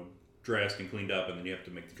dressed and cleaned up, and then you have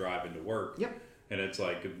to make the drive into work. Yep. And it's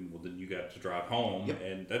like, well, then you got to drive home,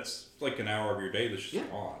 and that's like an hour of your day that's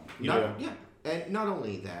just gone. And not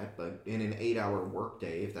only that, but in an 8-hour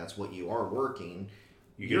workday, if that's what you are working,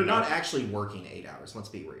 You You're get not enough. actually working 8 hours. Let's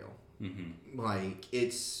be real. Mm-hmm. Like,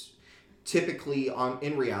 it's typically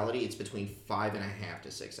in reality, it's between 5.5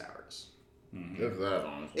 to 6 hours. Mm-hmm. If that,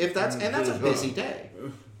 honestly. If that's and that's a busy day.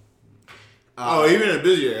 Even in a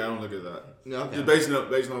busy day, I don't look at that. Okay. Just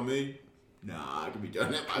based on me. Nah, I could be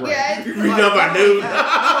done that by Yeah, You it's could be like- done by noon.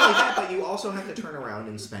 Not only that, but you also have to turn around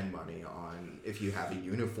and spend money on if you have a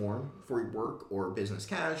uniform for work or business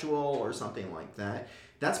casual or something like that.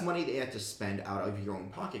 That's money that you have to spend out of your own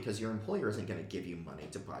pocket because your employer isn't going to give you money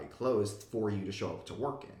to buy clothes for you to show up to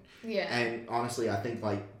work in. Yeah. And honestly, I think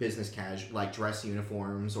like business casual, like dress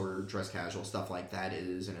uniforms or dress casual stuff like that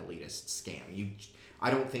is an elitist scam. I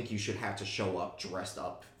don't think you should have to show up dressed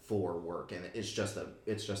up for work, and it's just a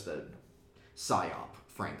psyop,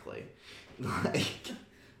 frankly. Like,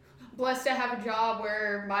 Blessed to have a job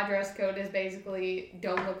where my dress code is basically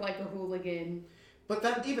don't look like a hooligan. but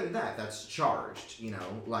that's charged, you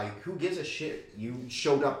know? Like, who gives a shit? You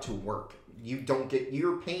showed up to work.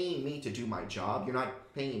 You're paying me to do my job. You're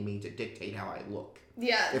not paying me to dictate how I look.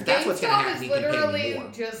 Yeah, If that's what's gonna GameStop happen, is you can pay me literally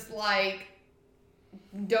more. just like,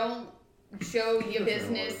 don't show your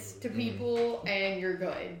business to people and you're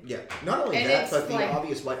good. Yeah. Not only And that, it's but the like-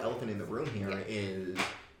 obvious white elephant in the room here is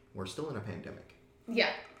we're still in a pandemic. Yeah.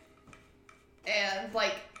 And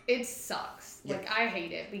like, it sucks. Yeah. Like, I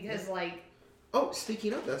hate it because like, Oh,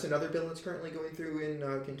 speaking of, that's another bill that's currently going through in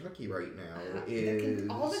Kentucky right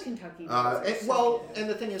now. all the Kentucky bills are And, so well, good. and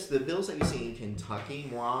the thing is, the bills that you see in Kentucky,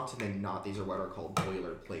 more often than not, these are what are called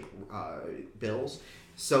boilerplate bills.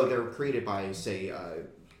 So they're created by, say,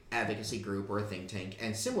 advocacy group or a think tank,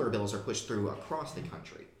 and similar bills are pushed through across the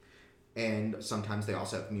country. And sometimes they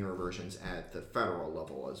also have mirror versions at the federal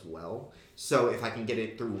level as well. So if I can get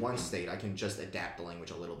it through one state, I can just adapt the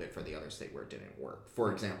language a little bit for the other state where it didn't work.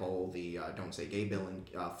 For example, the Don't Say Gay bill in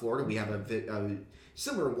Florida, we have a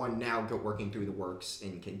similar one now working through the works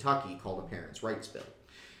in Kentucky called a Parents' Rights Bill.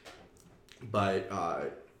 But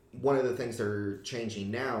one of the things they're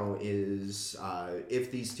changing now is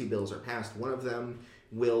if these two bills are passed, one of them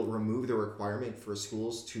will remove the requirement for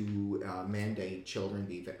schools to mandate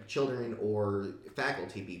children or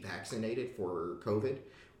faculty be vaccinated for COVID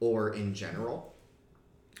or in general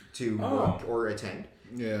to work or attend.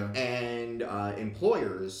 Yeah. And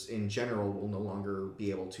employers in general will no longer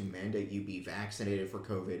be able to mandate you be vaccinated for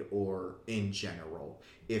COVID or in general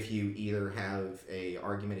if you either have a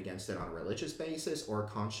argument against it on a religious basis or a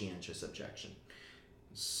conscientious objection.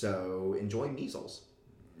 So enjoy measles.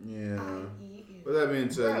 Yeah. But that being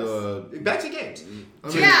said, back to games.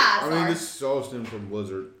 I mean, this all stems from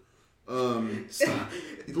Blizzard.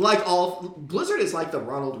 Blizzard is like the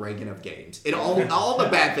Ronald Reagan of games. All the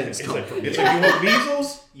bad things come from it. It's like, you want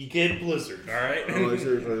measles? You get Blizzard, alright? Like,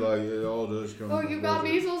 seriously, like, it all does come from you got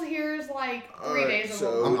Blizzard. measles? Here's like 3 days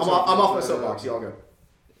so of I'm off my soapbox. Y'all go.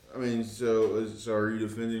 I mean, so are you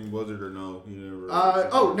defending Blizzard or no? You never.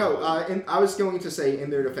 And I was going to say, in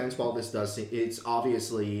their defense, while this does, it's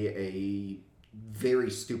obviously a very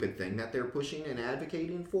stupid thing that they're pushing and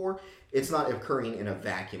advocating for. It's not occurring in a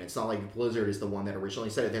vacuum. It's not like Blizzard is the one that originally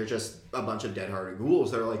said it. They're just a bunch of dead-hearted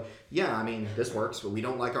ghouls. They're like, yeah, I mean, this works, but we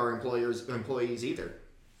don't like our employees either.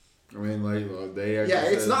 I mean, like they actually. Yeah,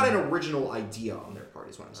 it's not an original idea on their part,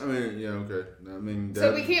 is what I'm saying. I mean, yeah, okay. I mean,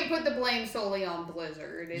 So we can't put the blame solely on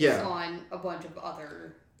Blizzard. It's on a bunch of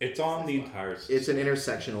other. It's on the entire system. It's an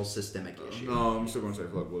intersectional systemic issue. No, I'm still gonna say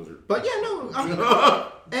fuck Blizzard. But yeah, no, I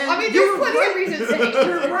mean, there's plenty of reasons to hate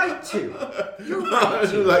You're right to. You're right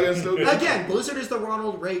to. Again, Blizzard is the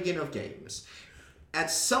Ronald Reagan of games. At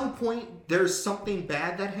some point, there's something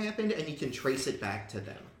bad that happened, and you can trace it back to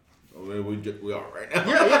them. Oh, we are right now.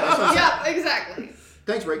 Yeah, that's what I'm saying. Yeah, exactly.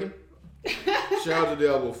 Thanks, Reagan. Shout out to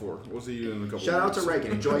Diablo 4. We'll see you in a couple. Shout out to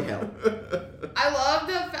Reagan. Enjoy hell.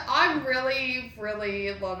 I'm really,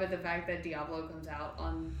 really loving the fact that Diablo comes out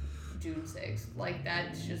on June 6th. Like,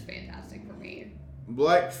 that's just fantastic for me.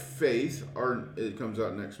 Black Faith, it comes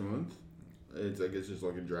out next month. I guess it's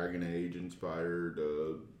like a Dragon Age inspired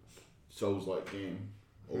Souls-like game.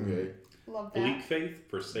 Okay. Love that. Bleak Faith?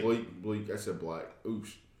 Forsaken. Bleak. I said black. Oops.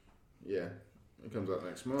 Yeah. It comes out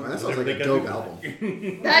next month. That sounds like a dope album.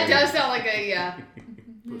 That does sound like a, yeah.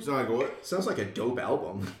 Sounds like what? Sounds like a dope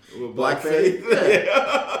album. Black Faith?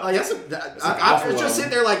 Yeah. I was just sitting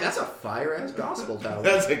there like, that's a fire-ass gospel album.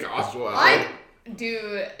 That's a gospel album.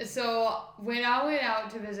 So when I went out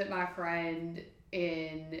to visit my friend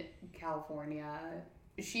in California,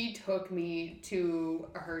 she took me to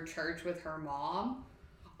her church with her mom.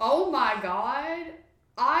 Oh my God.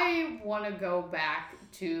 I want to go back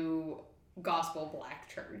to Gospel Black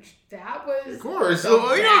Church. That was of course.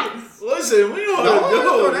 Listen, we know how to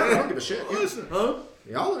do it. I don't give a shit. Listen, huh?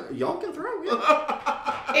 Y'all can throw.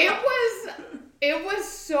 Yeah. It was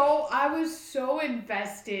so, I was so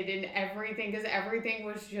invested in everything because everything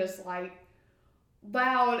was just like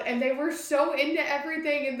loud and they were so into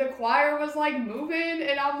everything and the choir was like moving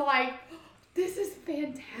and I'm like, this is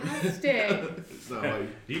fantastic. It's not like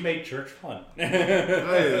You made church fun. not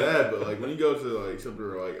only that, but like when you go to like something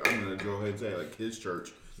like I'm gonna go ahead and say like his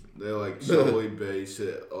church, they like solely base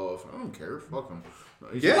it off. I don't care, fuck them.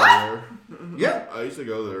 I used to go there. I used to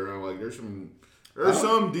go there. And I'm like, there's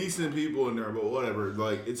some decent people in there, but whatever.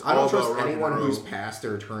 Like it's I don't all trust about anyone whose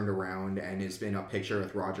pastor turned around and has been a picture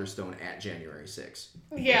with Roger Stone at January 6th.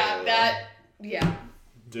 Yeah.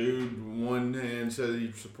 Dude, one hand says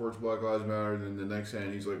he supports Black Lives Matter, then the next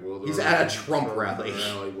hand he's like, well, he's at a Trump rally.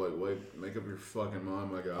 Like, wait, make up your fucking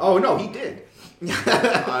mind, my God. Oh no, he did.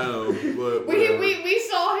 I know, but we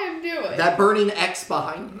saw him do it. That burning X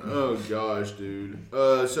behind him. Oh gosh, dude.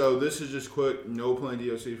 So this is just quick. No planned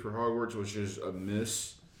DLC for Hogwarts, which is a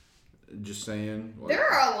miss. Just saying. Like, there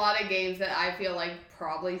are a lot of games that I feel like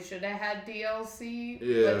probably should have had DLC,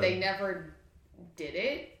 but they never did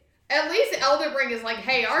it. At least Elden Ring is like,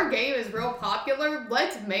 hey, our game is real popular.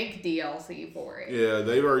 Let's make DLC for it. Yeah,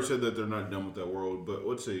 they've already said that they're not done with that world, but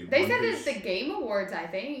let's see. They said it at the Game Awards, I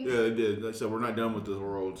think. Yeah, they did. They said we're not done with this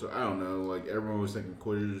world, so I don't know. Like, everyone was thinking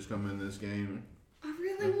Quidditch is coming in this game. I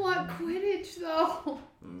really want Quidditch, though.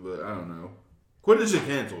 But I don't know. Quidditch is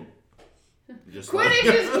canceled. Quidditch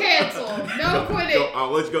is canceled. No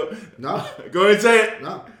Quidditch. Let's go. No. Go ahead and say it.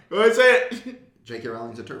 No. Go ahead and say it. J.K.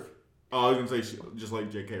 Rowling's a turf. Oh, I was going to say just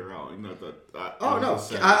like J.K. Rowling. Not that.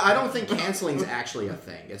 I don't think canceling's actually a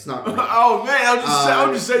thing. It's not real. Oh, man.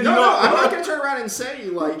 I'm just saying. No, I'm not going to turn around and say,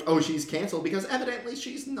 like, oh, she's canceled, because evidently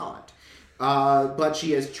she's not. But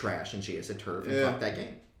she is trash, and she is a turf, and fuck that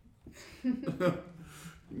game.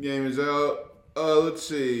 Game is out. Let's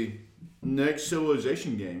see. Next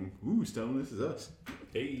Civilization game. Ooh, Stone, this is us.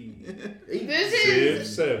 Hey. This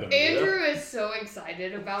is... Civ 7. Andrew is so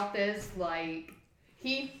excited about this, like...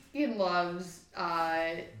 he loves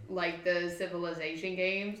like the Civilization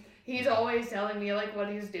games. He's always telling me like what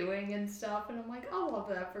he's doing and stuff, and I'm like, I love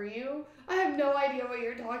that for you. I have no idea what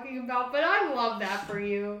you're talking about, but I love that for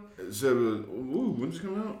you. So, when's it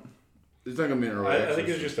coming out? It's not gonna be in early I think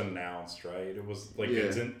it was access. just announced, right? It was like Yeah.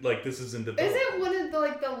 it's in, like this is in development. Isn't one of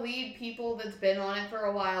the lead people that's been on it for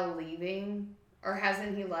a while leaving, or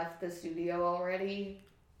hasn't he left the studio already?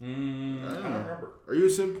 I don't remember. Are you a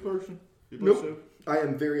Civ person? You play Nope. Civ? I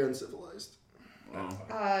am very uncivilized. Oh.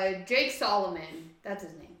 Jake Solomon, that's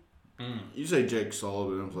his name. You say Jake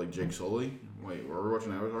Sullivan, I was like Jake Sully. Wait, were we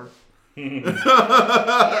watching Avatar? Yeah,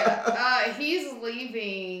 he's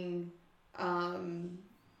leaving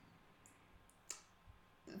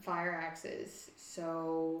Fire Axis,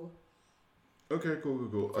 so... Okay, cool.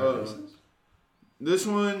 This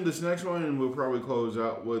next one, and we'll probably close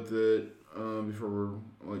out with it before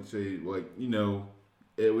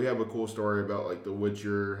we have a cool story about like The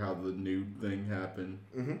Witcher, how the new thing happened,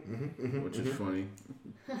 which is funny.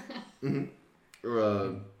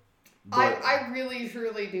 I really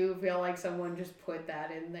truly do feel like someone just put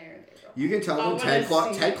that in there. You can tell when Ted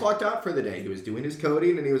clocked out for the day. He was doing his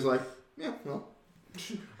coding, and he was like, yeah, well.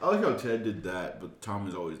 I like how Ted did that, but Tom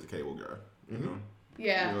is always the cable guy. You know?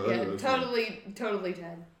 Yeah, totally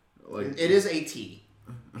Ted. Like It is a T.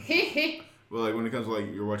 Well, like when it comes to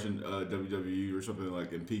like you're watching WWE or something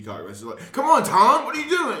like in Peacock, it's like, come on, Tom, what are you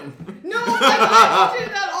doing? No, I do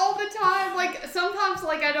that all the time. Like sometimes,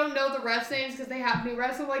 like I don't know the refs' names because they have new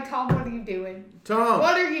refs. I'm like, Tom, what are you doing? Tom,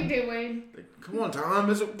 What are you doing? come on, Tom,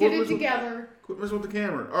 Get it together. Quit messing with the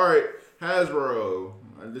camera. All right, Hasbro.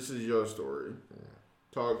 This is your story.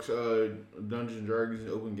 Talks Dungeons and Dragons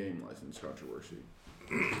open game license controversy.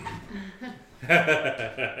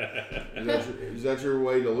 Is that your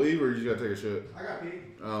way to leave, or you just gotta take a shit? I got pee.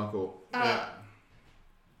 Oh, cool.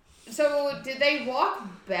 So did they walk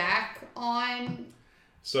back on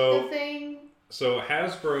the thing? So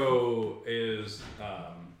Hasbro is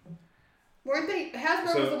Weren't they?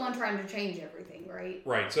 Hasbro was the one trying to change everything, right?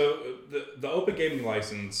 right. So the open gaming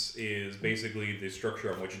license is basically the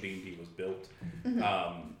structure on which D&D was built.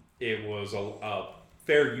 It was a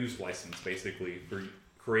fair use license, basically, for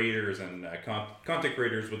creators and content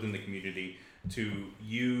creators within the community to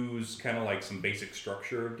use kind of like some basic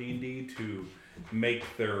structure of D&D to make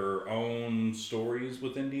their own stories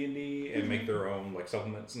within D&D and make their own like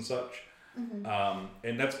supplements and such.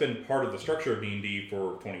 And that's been part of the structure of D&D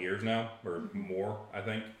for 20 years now, or more, I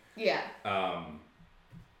think. Yeah.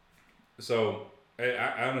 So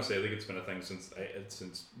I honestly, I think it's been a thing since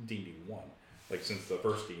D&D 1, like since the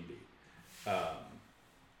first D&D.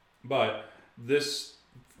 But this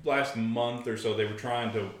last month or so, they were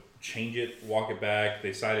trying to change it, walk it back.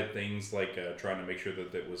 They cited things like trying to make sure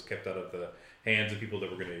that it was kept out of the hands of people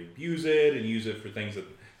that were going to abuse it and use it for things that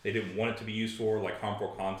they didn't want it to be used for, like harmful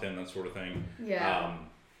content, that sort of thing. Yeah.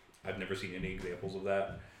 I've never seen any examples of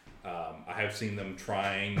that. I have seen them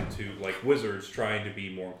trying to, like Wizards, trying to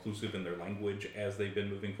be more inclusive in their language as they've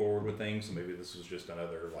been moving forward with things. So maybe this was just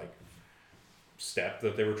another like step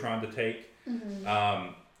that they were trying to take.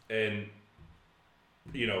 And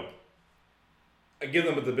you know, I give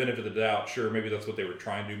them the benefit of the doubt. Sure, maybe that's what they were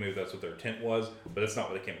trying to do. Maybe that's what their intent was, but that's not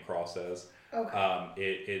what it came across as. Okay.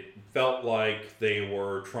 It felt like they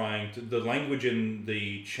were trying to. The language in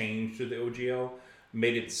the change to the OGL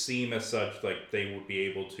made it seem as such like they would be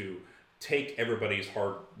able to take everybody's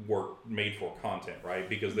hard work made for content, right?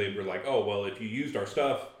 Because they were like, oh, well, if you used our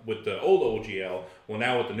stuff with the old OGL, well,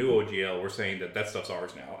 now with the new OGL, we're saying that stuff's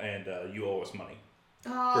ours now, and you owe us money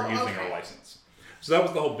for using our license. So that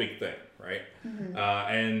was the whole big thing, right?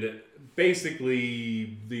 And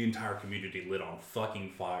basically, the entire community lit on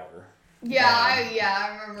fucking fire.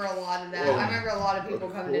 I remember a lot of that. I remember a lot of people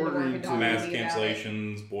coming into work and talking mass to me about it.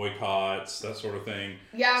 cancellations, boycotts, that sort of thing.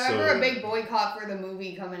 Yeah, I remember a big boycott for the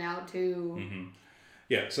movie coming out too.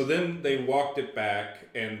 Yeah, so then they walked it back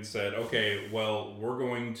and said, okay, well, we're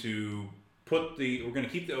going to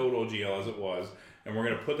keep the old OGL as it was, and we're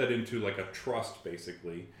going to put that into like a trust,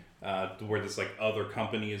 basically, to where this like other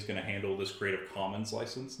company is going to handle this Creative Commons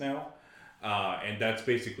license now, and that's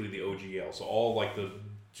basically the OGL. So all like the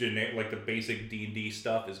basic D&D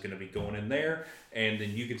stuff is going to be going in there, and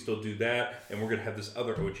then you can still do that, and we're going to have this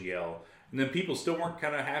other OGL. And then people still weren't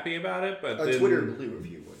kind of happy about it, but then, Twitter Blue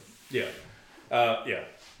review would. Yeah.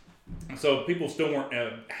 So people still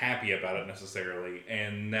weren't happy about it necessarily,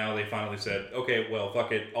 and now they finally said, okay, well,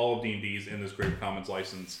 fuck it, all of D&D's in this Creative Commons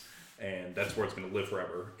license, and that's where it's going to live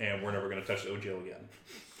forever, and we're never going to touch the OGL again.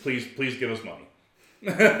 Please give us money.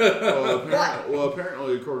 Well,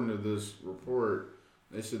 apparently, according to this report,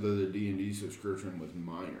 They said that the D&D subscription was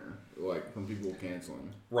minor, like from people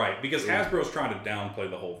canceling. Right, because Hasbro's trying to downplay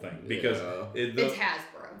the whole thing. Because it's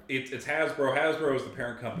Hasbro. It's Hasbro. Hasbro is the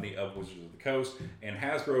parent company of Wizards of the Coast, and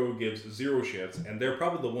Hasbro gives zero shits, and they're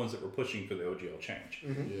probably the ones that were pushing for the OGL change.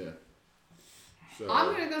 Yeah. So,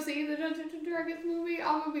 I'm gonna go see the Dungeons and Dragons movie.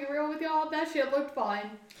 I'm gonna be real with y'all. That shit looked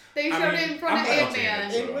fine. They showed it in front of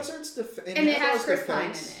Ant-Man. In Wizards' and it has Chris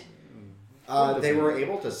Pine in it. They were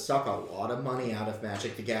able to suck a lot of money out of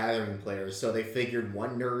Magic the Gathering players, so they figured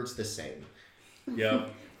one nerd's the same. Yep.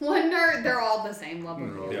 One nerd, they're all the same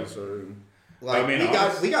level. Yeah. Like,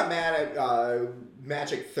 we got mad at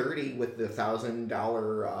Magic 30 with the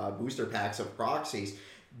 $1,000 booster packs of proxies,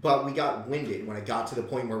 but we got winded when it got to the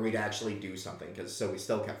point where we'd actually do something, so we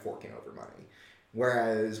still kept forking over money.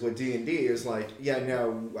 Whereas with D&D, is like, we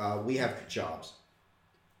have jobs.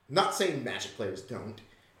 Not saying Magic players don't,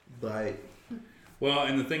 but... Well,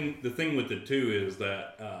 and the thing with it too is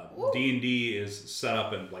that D&D is set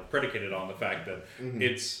up and like predicated on the fact that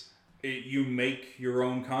you make your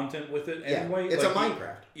own content with it anyway. It's like, a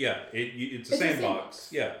Minecraft. It's a sandbox.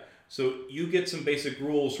 Yeah. So you get some basic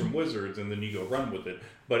rules from Wizards and then you go run with it.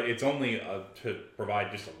 But it's only to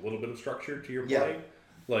provide just a little bit of structure to your play.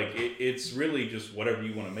 Like, it's really just whatever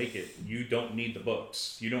you want to make it. You don't need the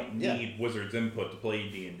books. You don't need Wizards input to play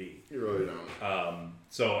D&D. You really don't.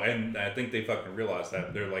 And I think they fucking realized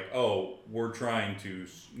that. They're like, oh, we're trying to,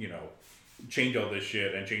 change all this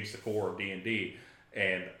shit and change the core of D&D.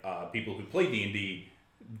 And people who play D&D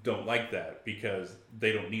don't like that because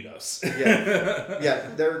they don't need us.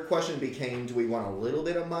 Their question became, do we want a little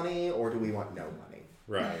bit of money or do we want no money?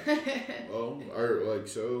 Right. Well,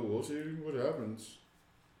 so we'll see what happens.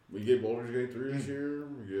 We get Baldur's Gate 3 this year.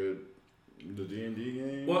 We get the D&D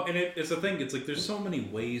game. Well, and it's the thing. It's like there's so many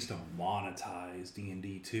ways to monetize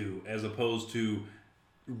D&D too, as opposed to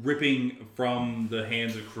ripping from the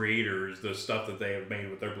hands of creators the stuff that they have made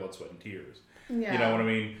with their blood, sweat, and tears. Yeah. You know what I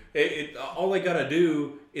mean? All they gotta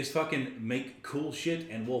do is fucking make cool shit,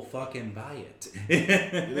 and we'll fucking buy it.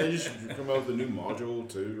 Did they just come out with a new module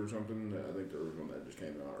too, or something? I think there was one that just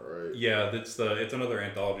came out, right? Yeah, it's another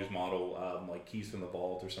Anthologies model, like Keys from the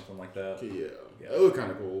Vault or something like that. Yeah. It looked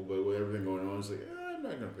kind of cool, but with everything going on, it's like I'm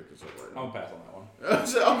not gonna pick this up right now. I'll pass on that one.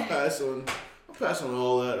 So I'll pass on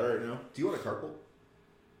all that right now. Do you want a carpool?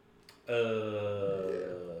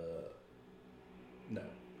 No.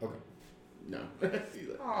 Okay. No.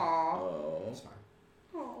 Aww. That's fine.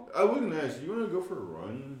 Aww. I wouldn't ask. You want to go for a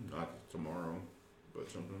run? Not tomorrow, but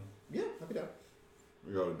something. Yeah, I'll be down.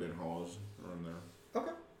 We go to Ben Hall's, run there.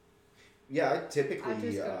 Okay. Yeah, I typically... I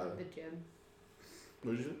just go to the gym.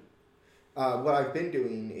 What did you say? What I've been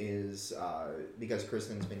doing is, because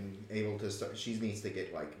Kristen's been able to start, she needs to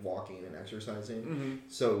get, walking and exercising. Mm-hmm.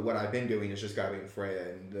 So what I've been doing is just grabbing Freya,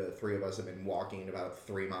 and the three of us have been walking about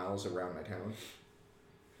 3 miles around my town.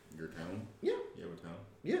 Your town? Yeah. You have a town?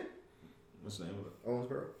 Yeah. What's the name of it?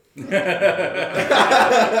 Owensboro.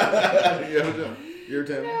 You have a town? Your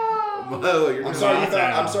town? No.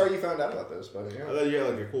 I'm sorry you found out about this, but yeah. I thought you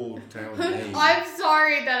had a cool town name. I'm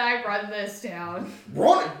sorry that I run this town.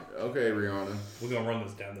 Run it! Okay, Rihanna. We're gonna run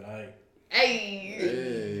this down tonight.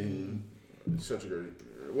 Hey. Such a great...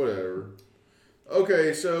 Whatever.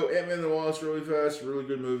 Okay, so Ant-Man and the Wasp, really fast, really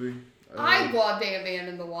good movie. I loved Ant-Man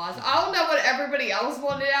and the Wasp. I don't know what everybody else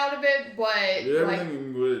wanted out of it, but did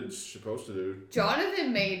everything what it's supposed to do.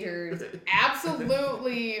 Jonathan Majors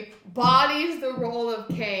absolutely bodies the role of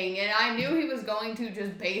Kang, and I knew he was going to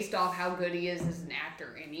just based off how good he is as an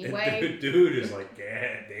actor anyway. Dude is like,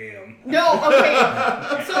 god damn. No, okay.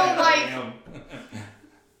 So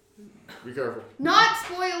Be careful. not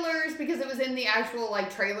spoilers because it was in the actual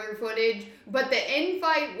trailer footage, but the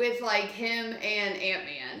infight with him and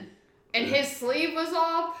Ant-Man. And his sleeve was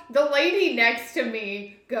off. The lady next to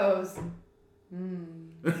me goes,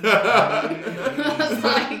 I was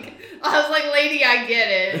like, lady, I get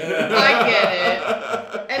it.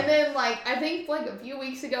 And then, I think, a few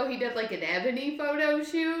weeks ago, he did, an Ebony photo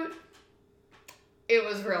shoot. It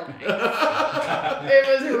was real nice. It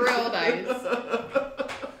was real nice.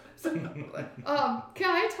 So,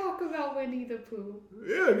 can I talk about Winnie the Pooh?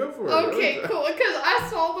 Yeah, go for it. Okay, cool. Because I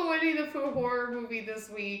saw the Winnie the Pooh horror movie this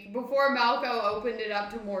week before Malco opened it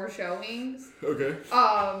up to more showings. Okay.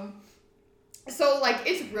 So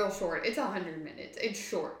it's real short. It's 100 minutes. It's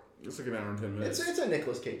short. It's like an hour and 10 minutes. It's a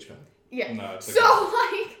Nicolas Cage film. Yeah. No, it's so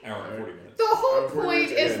hour and 40 minutes. the whole 40 point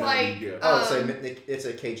minutes, is it's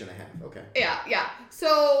a cage and a half. Okay. Yeah.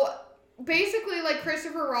 So basically,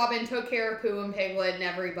 Christopher Robin took care of Pooh and Piglet and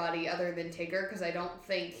everybody other than Tigger, because I don't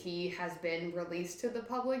think he has been released to the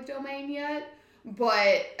public domain yet.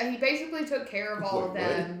 But he basically took care of all of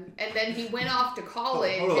them, and then he went off to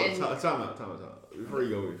college. Hold on, and time out. Before you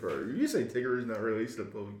go any further, you say Tigger is not released in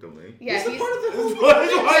public domain? yeah, He's a part of the whole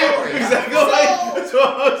Exactly. That's what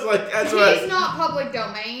I was like. That's what he's not public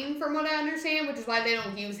domain, from what I understand, which is why they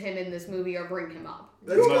don't use him in this movie or bring him up.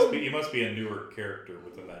 He must be a newer character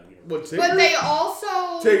within that universe. What, Tigger? But they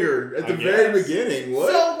also Tigger at the very beginning.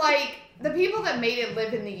 What? So like the people that made it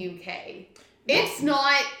live in the UK. It's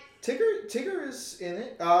not. Tigger is in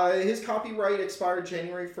it. His copyright expired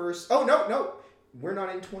January 1st. Oh, no. We're not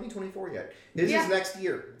in 2024 yet. His is next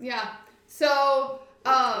year. Yeah. So,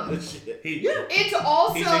 it's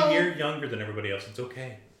also... He's a year younger than everybody else. It's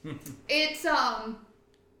okay. It's, okay.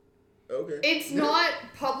 It's not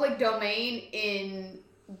public domain in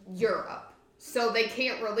Europe. So they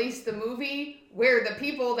can't release the movie where the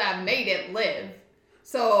people that made it live.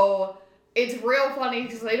 So... It's real funny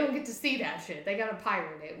because they don't get to see that shit. They gotta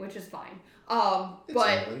pirate it, which is fine.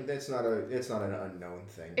 But it's not an unknown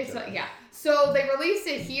thing. It's not, yeah. So they released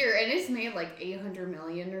it here, and it's made like 800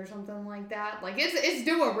 million or something like that. Like it's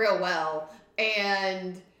doing real well,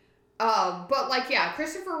 and but like yeah,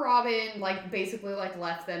 Christopher Robin like basically like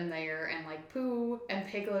left them there, and like Pooh and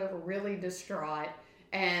Piglet were really distraught.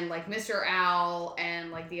 And, like, Mr. Owl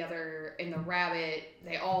and, like, the other, and the rabbit,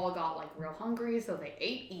 they all got, like, real hungry, so they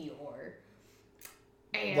ate Eeyore.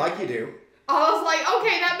 And like you do. I was like,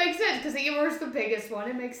 okay, that makes sense, because Eeyore's the biggest one.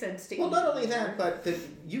 It makes sense to eat. Well, not only that, but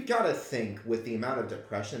you gotta think, with the amount of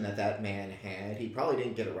depression that man had, he probably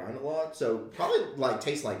didn't get around a lot, so probably, like,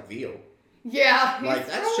 tastes like veal. Yeah. Like,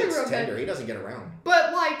 that shit's tender. He doesn't get around.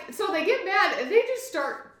 But, like, so they get mad, and they just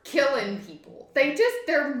start killing people.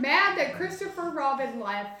 They're mad that Christopher Robin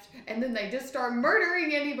left, and then they just start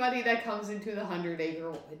murdering anybody that comes into the 100-acre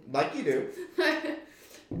wood. Like you do.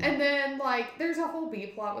 And then, like, there's a whole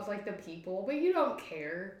B-plot with, like, the people, but you don't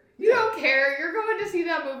care. You don't care. You're going to see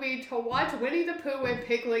that movie to watch Winnie the Pooh and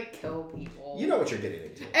Piglet kill people. You know what you're getting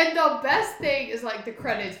into. And the best thing is, like, the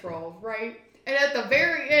credits roll, right? And at the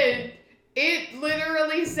very end, it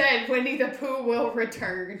literally said Winnie the Pooh will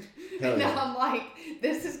return. Hell and yeah. I'm like,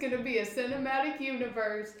 this is going to be a cinematic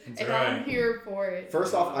universe, That's and right. I'm here for it.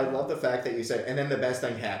 First off, I love the fact that you said, and then the best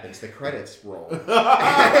thing happens. The credits roll. The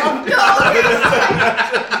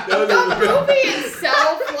movie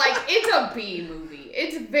itself, like, it's a B movie.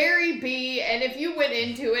 It's very B, and if you went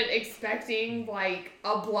into it expecting, like,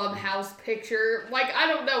 a Blumhouse picture, like, I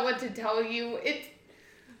don't know what to tell you.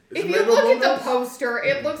 If you look at the poster,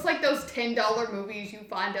 it looks like those $10 movies you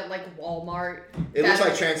find at, like, Walmart. It looks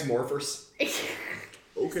like Transmorphers.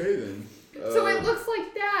 Okay, then. So it looks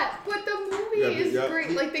like that, but the movie is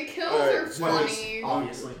great. Like, the kills are funny.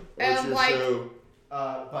 Obviously. What's your like, show?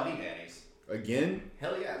 Bunny Daddies. Again?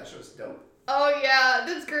 Hell yeah, that show's dope. Oh, yeah,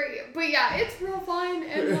 that's great. But, yeah, it's real fun,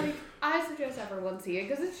 and, like, I suggest everyone see it,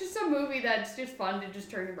 because it's just a movie that's just fun to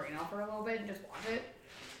just turn your brain off for a little bit and just watch it.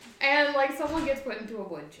 And, like, someone gets put into a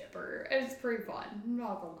wood chipper, and it's pretty fun. I'm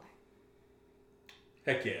not gonna lie.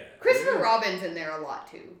 Heck yeah. Christopher Robin's in there a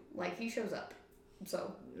lot, too. Like, he shows up.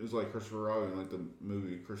 So. It was like Christopher Robin, like the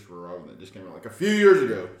movie Christopher Robin that just came out like a few years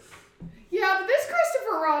ago. Yeah, but this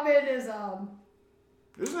Christopher Robin is,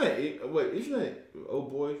 Isn't that Oh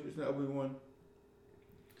Boy? Isn't that Obi-Wan?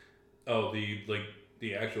 Oh,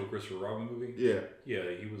 the actual Christopher Robin movie? Yeah.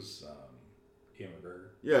 Yeah, he was Ian McGregor.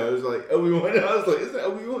 Yeah, it was like Obi-Wan. I was like, is that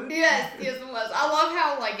Obi-Wan? yes, it was. I love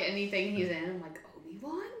how, like, anything he's in, I'm like,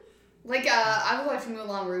 Obi-Wan? Like, I was watching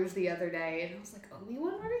Moulin Rouge the other day, and I was like,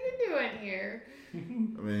 Obi-Wan, what are you doing here? I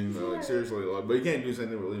mean, like, seriously, like, but you can't do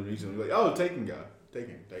something with Liam Neeson. Like, oh, Taken guy.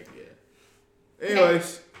 Taken, yeah.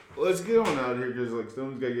 Anyways, let's get on out of here, because, like,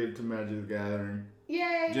 someone's got to get to Magic the Gathering.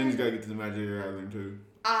 Yay. Jen's got to get to the Magic the Gathering, too.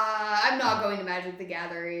 I'm not going to Magic the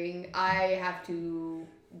Gathering. I have to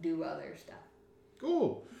do other stuff.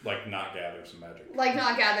 Cool. Like, not gather some magic. Like,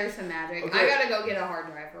 not gather some magic. Okay. I gotta go get a hard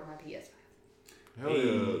drive for my PS5. Hell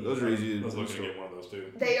yeah. Those are easy I to was looking to install. get one of those,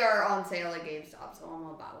 too. They are on sale at GameStop, so I'm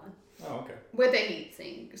gonna buy one. Oh, okay. With a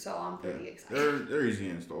heatsink, so I'm pretty excited. They're easy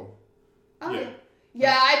to install. Oh, Yeah.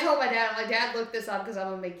 yeah, I told my dad, I'm like, Dad, look this up because I'm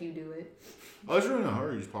gonna make you do it. Oh, it's really in a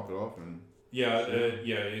hurry. Just pop it off and... Yeah,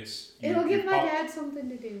 it's... It'll give my dad something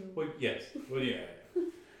to do. Well, yes. Well, yeah.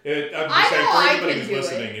 I'm I just saying, know for I anybody can who's do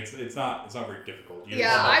listening, it's not very difficult. You Yeah,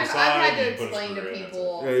 just pop I've the side, had to you put a explain screw to in, that's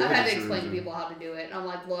people. Yeah, you I've put had the to screws explain to in. people how to do it. And I'm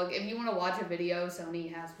like, look, if you want to watch a video,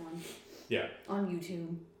 Sony has one. Yeah. On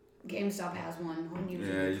YouTube. GameStop has one on YouTube.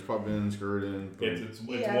 Yeah, you just pop it in, screw it in. It's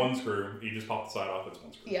Yeah. one screw. You just pop the side off, it's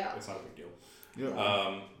one screw. Yeah. It's not a big deal.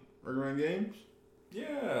 Yeah. Recommend games?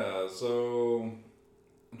 Yeah, so...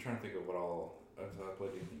 I'm trying to think of what all... If I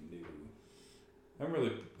played anything new. I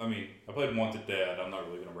played Wanted Dead. I'm not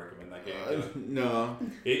really going to recommend that game. No.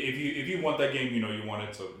 If you want that game, you want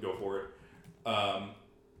it, so go for it.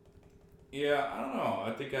 Yeah, I don't know.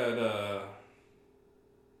 I think I'd...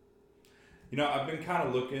 I've been kind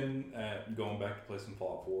of looking at going back to play some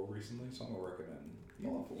Fallout 4 recently, so I'm going to recommend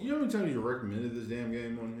Fallout 4. You know how many times you recommended this damn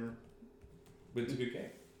game on here? But it's a good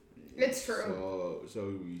game. It's true.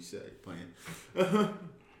 So we say playing.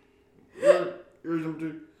 Here's number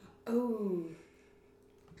 2. Ooh.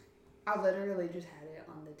 I literally just had it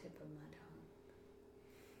on the tip of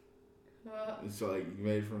my tongue. It's like you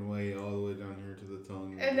made it from the way all the way down here to the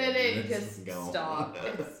tongue. And then it it's just gone. stopped.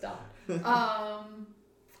 It stopped. I'm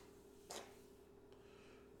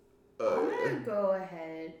gonna go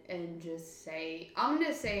ahead and just say I'm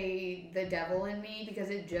gonna say The Devil in Me because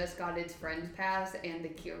it just got its Friends Pass and the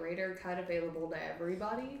Curator cut available to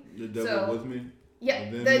everybody. The Devil with me. Yeah,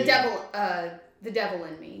 The Devil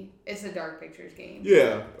in Me. It's a Dark Pictures game.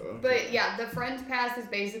 Yeah. But yeah, the Friends Pass is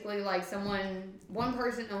basically like one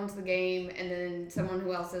person owns the game, and then someone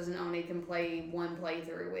who else doesn't own it can play one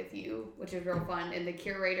playthrough with you, which is real fun. And the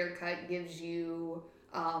Curator cut gives you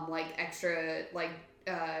extra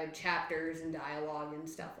chapters and dialogue and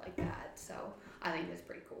stuff like that. So I think that's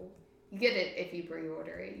pretty cool. You get it if you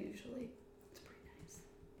pre-order it usually. It's pretty nice.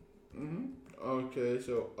 Okay,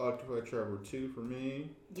 so Octopath Traveler 2 for me.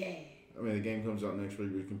 Yeah. I mean, the game comes out next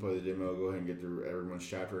week. We can play the demo. Go ahead and get through everyone's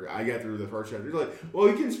chapter. I got through the first chapter. You're like, well,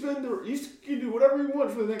 you can do whatever you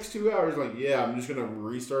want for the next 2 hours. Like, yeah, I'm just gonna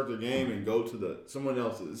restart the game and go to someone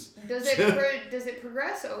else's. Does it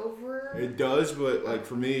progress over? It does, but like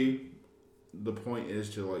for me, the point is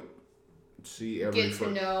to see get to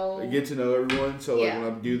know everyone. So when I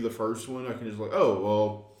do the first one, I can just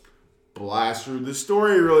blast through the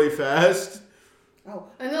story really fast. Oh,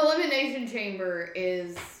 and the Elimination Chamber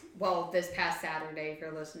is this past Saturday if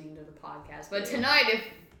you're listening to the podcast, but tonight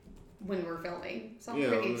when we're filming, so I'm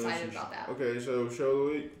pretty excited about that. Okay, so show of the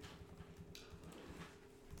week.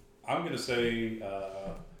 I'm gonna say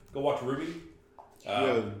go watch Ruby.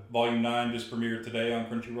 Volume 9 just premiered today on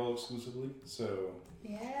Crunchyroll exclusively, so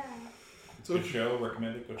it's a good show.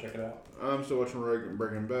 Recommend it. Go check it out. I'm still watching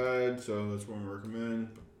Breaking Bad, so that's one we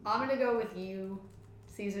recommend. I'm gonna go with you.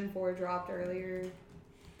 Season 4 dropped earlier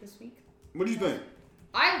this week. What do you think?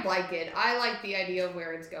 I like it. I like the idea of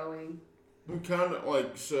where it's going. I'm kind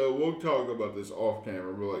of so we'll talk about this off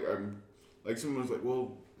camera, but I'm someone's like,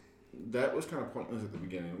 well, that was kind of pointless at the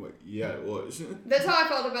beginning. I'm like, yeah, it was. That's how I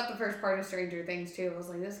felt about the first part of Stranger Things too. I was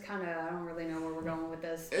like, this kind of, I don't really know where we're going with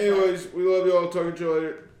this. Anyways, we love y'all. Talking to you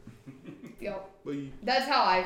later. Yep. Bye. That's how I